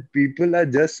makes sense. People are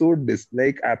just so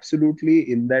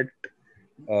absolutely in that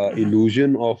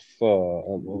illusion of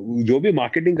जो भी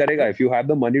marketing करेगा. If you have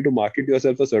the money to market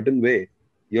yourself a certain way,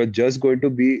 you're just going to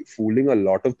be fooling a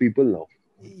lot of people now.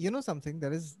 You know something?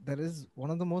 There is one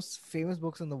of the most famous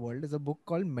books in the world is a book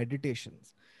called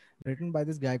Meditations, written by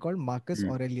this guy called Marcus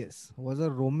Aurelius, who was a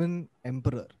Roman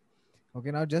emperor. Okay,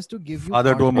 now just to give you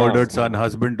father to a murdered son,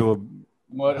 husband to a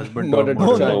murdered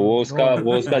son. वो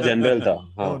उसका general था.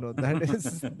 No, that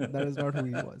is not who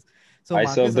he was. So I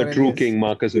serve the true king,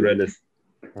 Marcus Aurelius.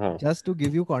 Just to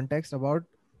give you context about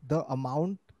the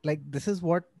amount, like this is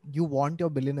what you want your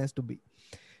billionaires to be.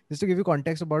 Just to give you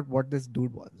context about what this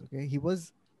dude was. Okay, he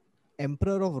was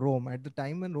emperor of Rome at the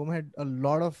time when Rome had a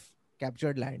lot of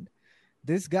captured land.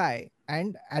 This guy,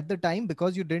 and at the time,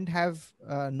 because you didn't have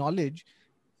knowledge,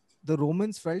 the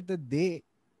Romans felt that they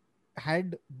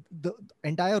had the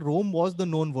entire Rome was the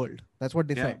known world. That's what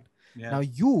they felt. Now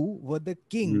you were the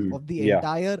king of the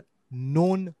entire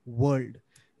known world.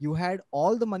 You had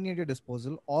all the money at your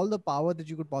disposal, all the power that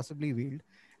you could possibly wield.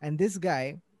 And this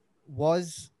guy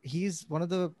he's one of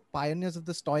the pioneers of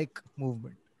the Stoic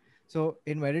movement. So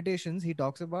in Meditations, he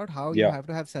talks about how you have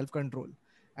to have self-control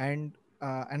and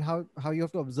how you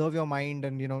have to observe your mind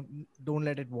and, don't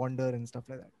let it wander and stuff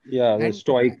like that. Yeah, the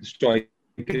Stoicism.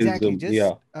 Exactly.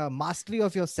 Just mastery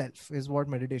of yourself is what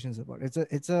meditation is about.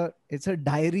 It's a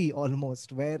diary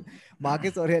almost, where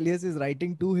Marcus Aurelius is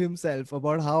writing to himself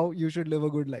about how you should live a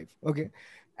good life. Okay.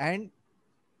 And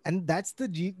that's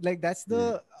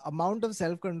the amount of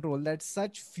self-control that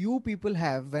such few people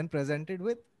have when presented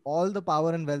with all the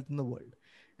power and wealth in the world.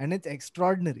 And it's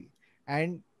extraordinary.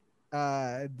 And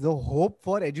the hope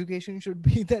for education should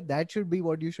be that should be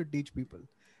what you should teach people.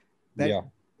 That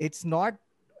it's not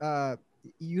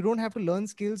you don't have to learn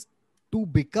skills to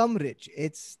become rich.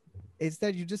 It's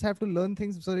that you just have to learn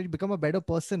things so that you become a better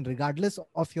person regardless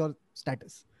of your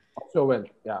status. So well,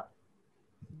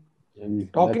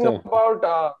 talking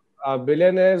about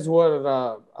billionaires who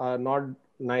are not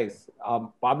nice.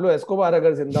 Pablo Escobar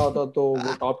अगर जिंदा होता तो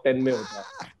वो top 10 में होता.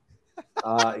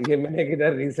 ये मैंने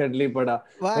किधर recently पढ़ा.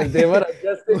 They were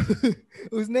adjusting.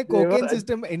 उसने cocaine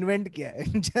system invent किया है,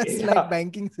 just like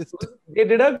banking system. They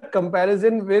did a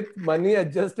comparison with money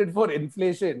adjusted for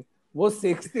inflation. वो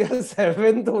 6th या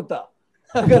 7th होता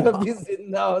अगर अभी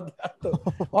जिंदा होता तो.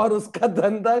 और उसका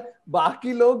धंधा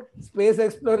बाकी लोग space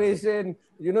exploration,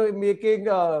 making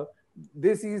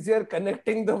this easier,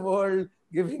 connecting the world,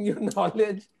 giving you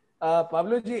knowledge.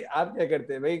 Pablo ji आप क्या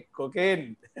करते हैं भाई?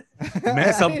 कोकेन.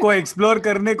 मैं सबको एक्सप्लोर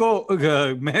करने को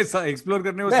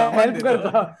सामान देता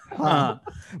हूं.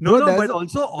 No, but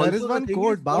also there is one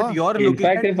quote, Baba. In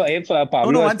fact, if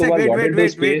Pablo Escobar wanted the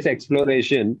space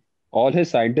exploration, all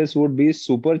his scientists would be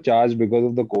supercharged because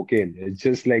of the cocaine. It's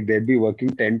just like they'd be working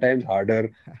 10 times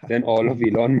harder than all of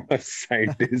Elon Musk's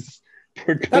scientists.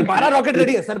 Sir 12 rocket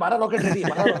ready है.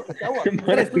 क्या हुआ?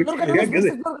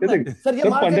 Sir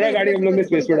 15 गाड़ी हम लोग ने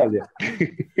space पे डाल दिया.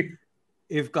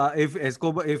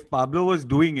 if Pablo was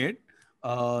doing it,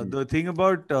 the thing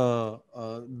about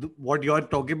what you're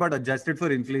talking about adjusted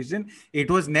for inflation,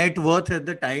 it was net worth at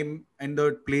the time and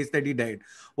the place that he died.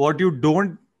 What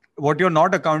you're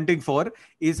not accounting for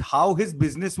is how his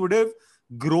business would have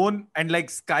grown and like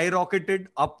skyrocketed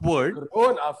upward.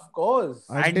 Grown, of course.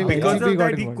 And Until because NCP of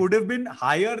got that, he involved. could have been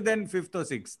higher than fifth or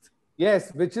sixth.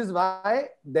 Yes, which is why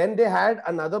then they had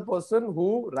another person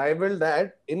who rivaled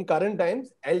that in current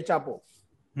times, El Chapo.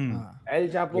 El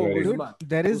Chapo Right. Guzman. Dude,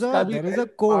 there is Uska a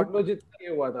bhi quote. Pablo जितना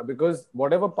ये हुआ था, because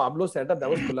whatever Pablo set up, that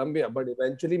was Colombia, but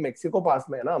eventually Mexico पास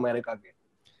में है ना America के.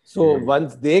 So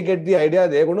once they get the idea,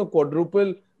 they're going to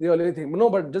quadruple the only thing. No,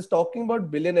 but just talking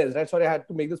about billionaires, that's why I had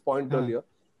to make this point earlier.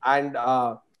 And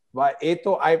why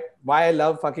I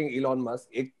love fucking Elon Musk.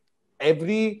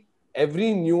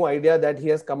 Every new idea that he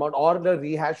has come out or the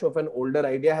rehash of an older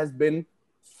idea has been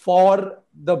for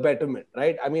the betterment,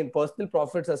 right? I mean, personal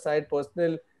profits aside,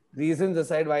 personal reasons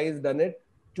aside why he's done it,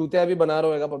 चूतिया भी बना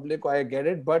रहा होगा public को, I get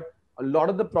it, but a lot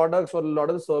of the products or a lot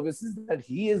of the services that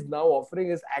he is now offering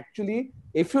is actually,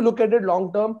 if you look at it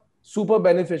long term, super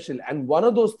beneficial. And one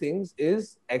of those things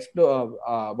is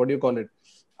what do you call it?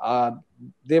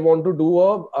 They want to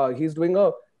do he's doing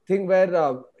a thing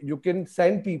where you can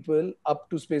send people up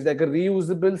to space, like a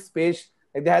reusable space.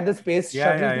 Like they had the space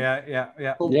shuttle.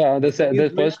 Yeah. So Yeah, he's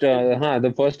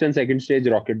the first and second stage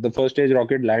rocket. The first stage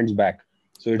rocket lands back,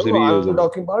 so it's No, I'm reusable.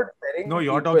 talking about sending No,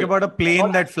 you're people. talking about a plane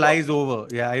Not that flies over.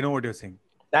 Yeah, I know what you're saying.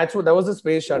 that was the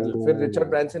space shuttle. फिर Richard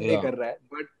Branson नहीं कर रहा है,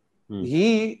 but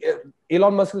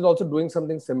Elon Musk is also doing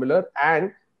something similar.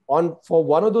 And for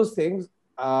one of those things,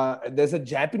 there's a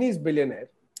Japanese billionaire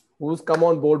who's come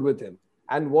on board with him.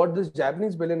 And what this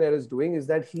Japanese billionaire is doing is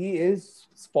that he is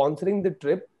sponsoring the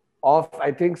trip of,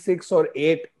 I think, 6 or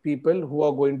 8 people who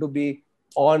are going to be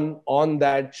on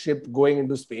that ship going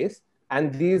into space.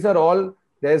 And these are all,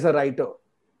 there's a writer,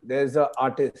 there's an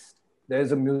artist,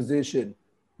 there's a musician,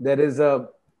 there is a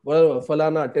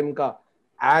Falana, Timka.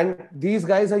 And these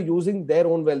guys are using their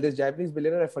own wealth. This Japanese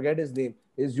billionaire, I forget his name,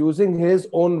 is using his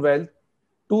own wealth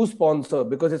to sponsor,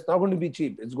 because it's not going to be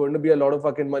cheap. It's going to be a lot of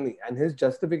fucking money. And his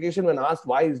justification when asked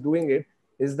why he's doing it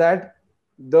is that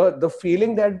the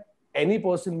feeling that any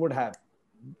person would have,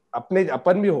 apan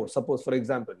bhi ho, suppose, for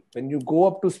example, when you go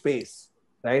up to space,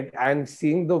 right, and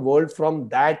seeing the world from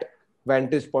that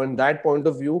vantage point, that point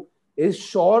of view, is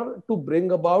sure to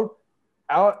bring about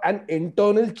an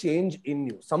internal change in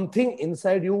you. Something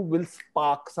inside you will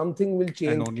spark, something will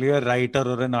change. And only a writer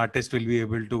or an artist will be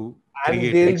able to And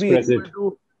create they'll express be able it.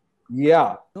 to,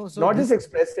 yeah, No, so not this- just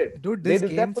express it. Dude, They this did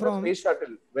that came for the from. space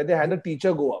shuttle, where they had a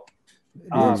teacher go up.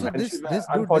 So And this she this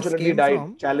unfortunately came died.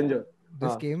 from. Challenger.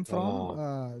 This came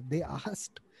from. They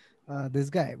asked this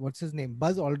guy, what's his name,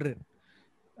 Buzz Aldrin,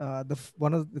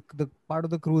 one of the part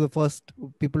of the crew, the first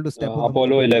people to step on the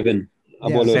Apollo moon. 11. Yeah,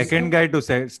 Apollo second guy to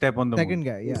step on the Second moon.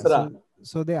 guy, yeah. Dusra.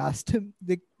 So they asked him,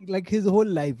 like his whole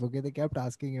life, okay, they kept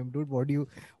asking him, dude, what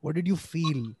did you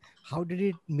feel? How did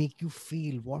it make you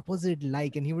feel? What was it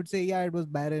like? And he would say, yeah, it was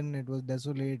barren, it was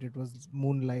desolate, it was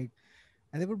moonlight.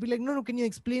 And they would be like, no, can you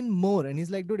explain more? And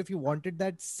he's like, dude, if you wanted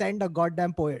that, send a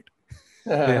goddamn poet.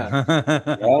 Yeah.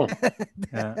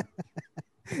 Yeah.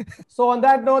 So on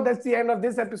that note, that's the end of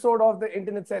this episode of the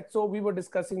Internet Set. So we were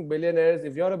discussing billionaires.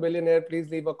 If you're a billionaire, please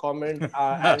leave a comment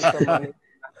and some money in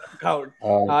the account.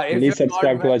 If Please you're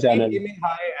subscribe not, to our keep channel. aiming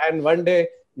high, and one day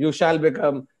you shall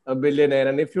become a billionaire.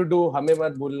 And if you do, हमें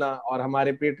मत भूलना और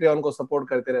हमारे Patreon को support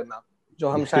करते रहना, जो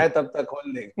हम शायद तब तक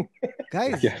खोल दें.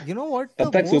 Guys, Yeah. you know what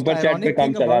तब the तक most super chat पे ironic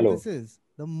काम thing चला about low. this is?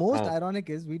 The most हाँ. ironic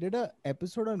is we did a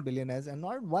episode on billionaires and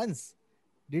not once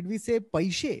did we say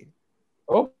paishe.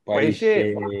 Oh,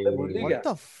 पैसे. What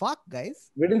the fuck,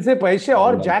 guys? We didn't say पैसे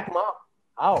or Jack Ma.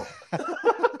 How?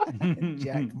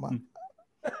 Jack Ma.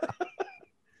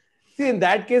 See, in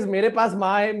that case, मेरे पास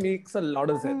माँ है makes a lot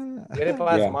of sense. मेरे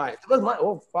पास Yeah. माँ है. Because माँ,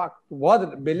 oh fuck,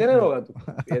 बहुत billionaire होगा तू.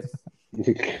 Yes.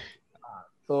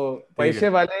 तो पैसे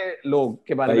वाले लोग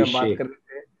के बारे में हम बात कर रहे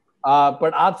थे.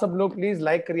 But आप सब लोग please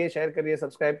like करिए, share करिए,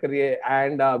 subscribe करिए,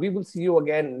 and we will see you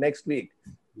again next week.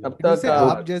 तब Did you say तक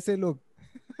आप जैसे लोग?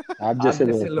 आप जैसे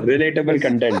लोग. Relatable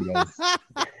content, guys.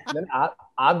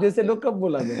 आप जैसे लोग कब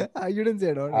बोला मैं? You didn't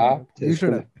say it. Or आप you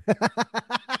should जैसे have.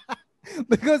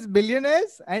 Because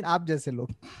billionaires and आप जैसे लोग.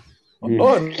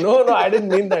 Oh no, I didn't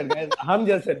mean that, guys. हम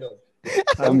जैसे लोग.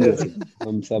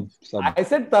 हम सब I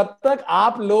said तब तक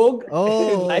आप लोग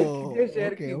Oh, like कीजिए,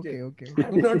 share कीजिए. okay.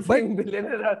 I'm not saying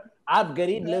billionaire. आप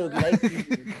गरीब लोग like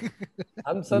कीजिए.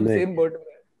 हम सब नहीं. सेम बोट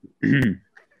में.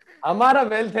 हमारा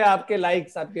वेल्थ है आपके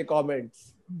लाइक्स, आपके कमेंट्स.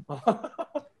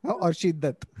 और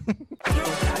शिद्दत.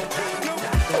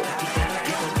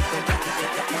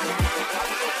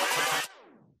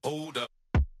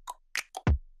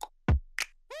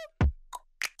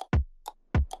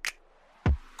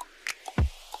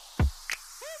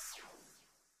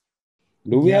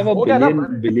 Do we have a Okay,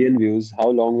 billion views? How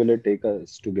long will it take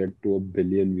us to get to a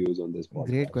billion views on this podcast?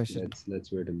 Great question.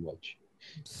 Let's wait and watch.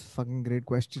 It's fucking great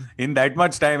question. In that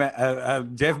much time,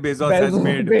 Jeff Bezos has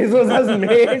made. Bezos has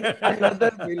made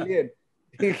another billion.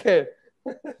 Okay.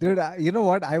 Dude, you know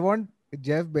what? I want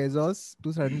Jeff Bezos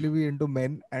to suddenly be into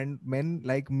men and men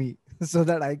like me so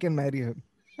that I can marry him.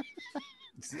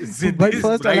 Siddhi But is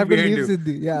first, right I have to behind leave you.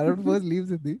 Siddhi. Yeah, I have to first leave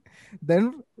Siddhi.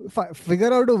 Then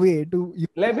figure out a way to.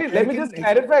 Let me just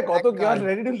clarify, Kautuk, you are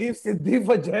ready to leave Siddhi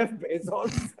for Jeff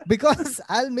Bezos? Because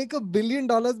I'll make $1 billion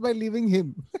by leaving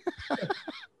him.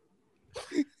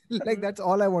 Like, that's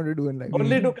all I want to do in life.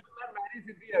 Only to come and marry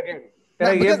Siddhi again. No,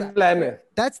 तेरा ये because plan है.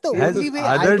 That's the Has only way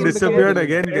I Other can disappeared become a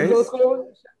again, guys? Bezos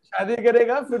को शादी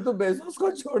करेगा, फिर तू Bezos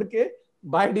को छोड़ के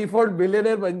by default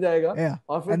billionaire बन जाएगा. Yeah.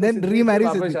 और फिर And तू then सिद्धि से remarry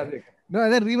वापस Siddhi. शादी कर. No,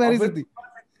 and then remarry और Siddhi.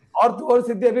 और तू और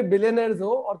सिद्धि अभी बिलियनर्स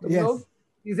हो और तुम Yes. लोग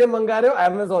चीजें मंगा रहे हो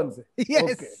Amazon से. Yes.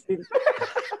 Okay.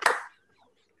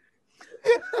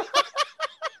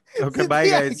 Okay, bye,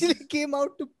 Siddhi guys. actually came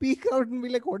out to peek out and be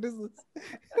like, what is this?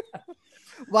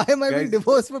 Why am I being Guys.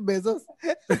 divorced for Bezos?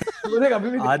 मुझे कभी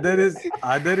भी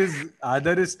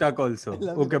Other is stuck also.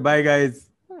 Love Okay, bye, guys.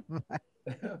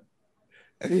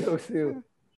 See you.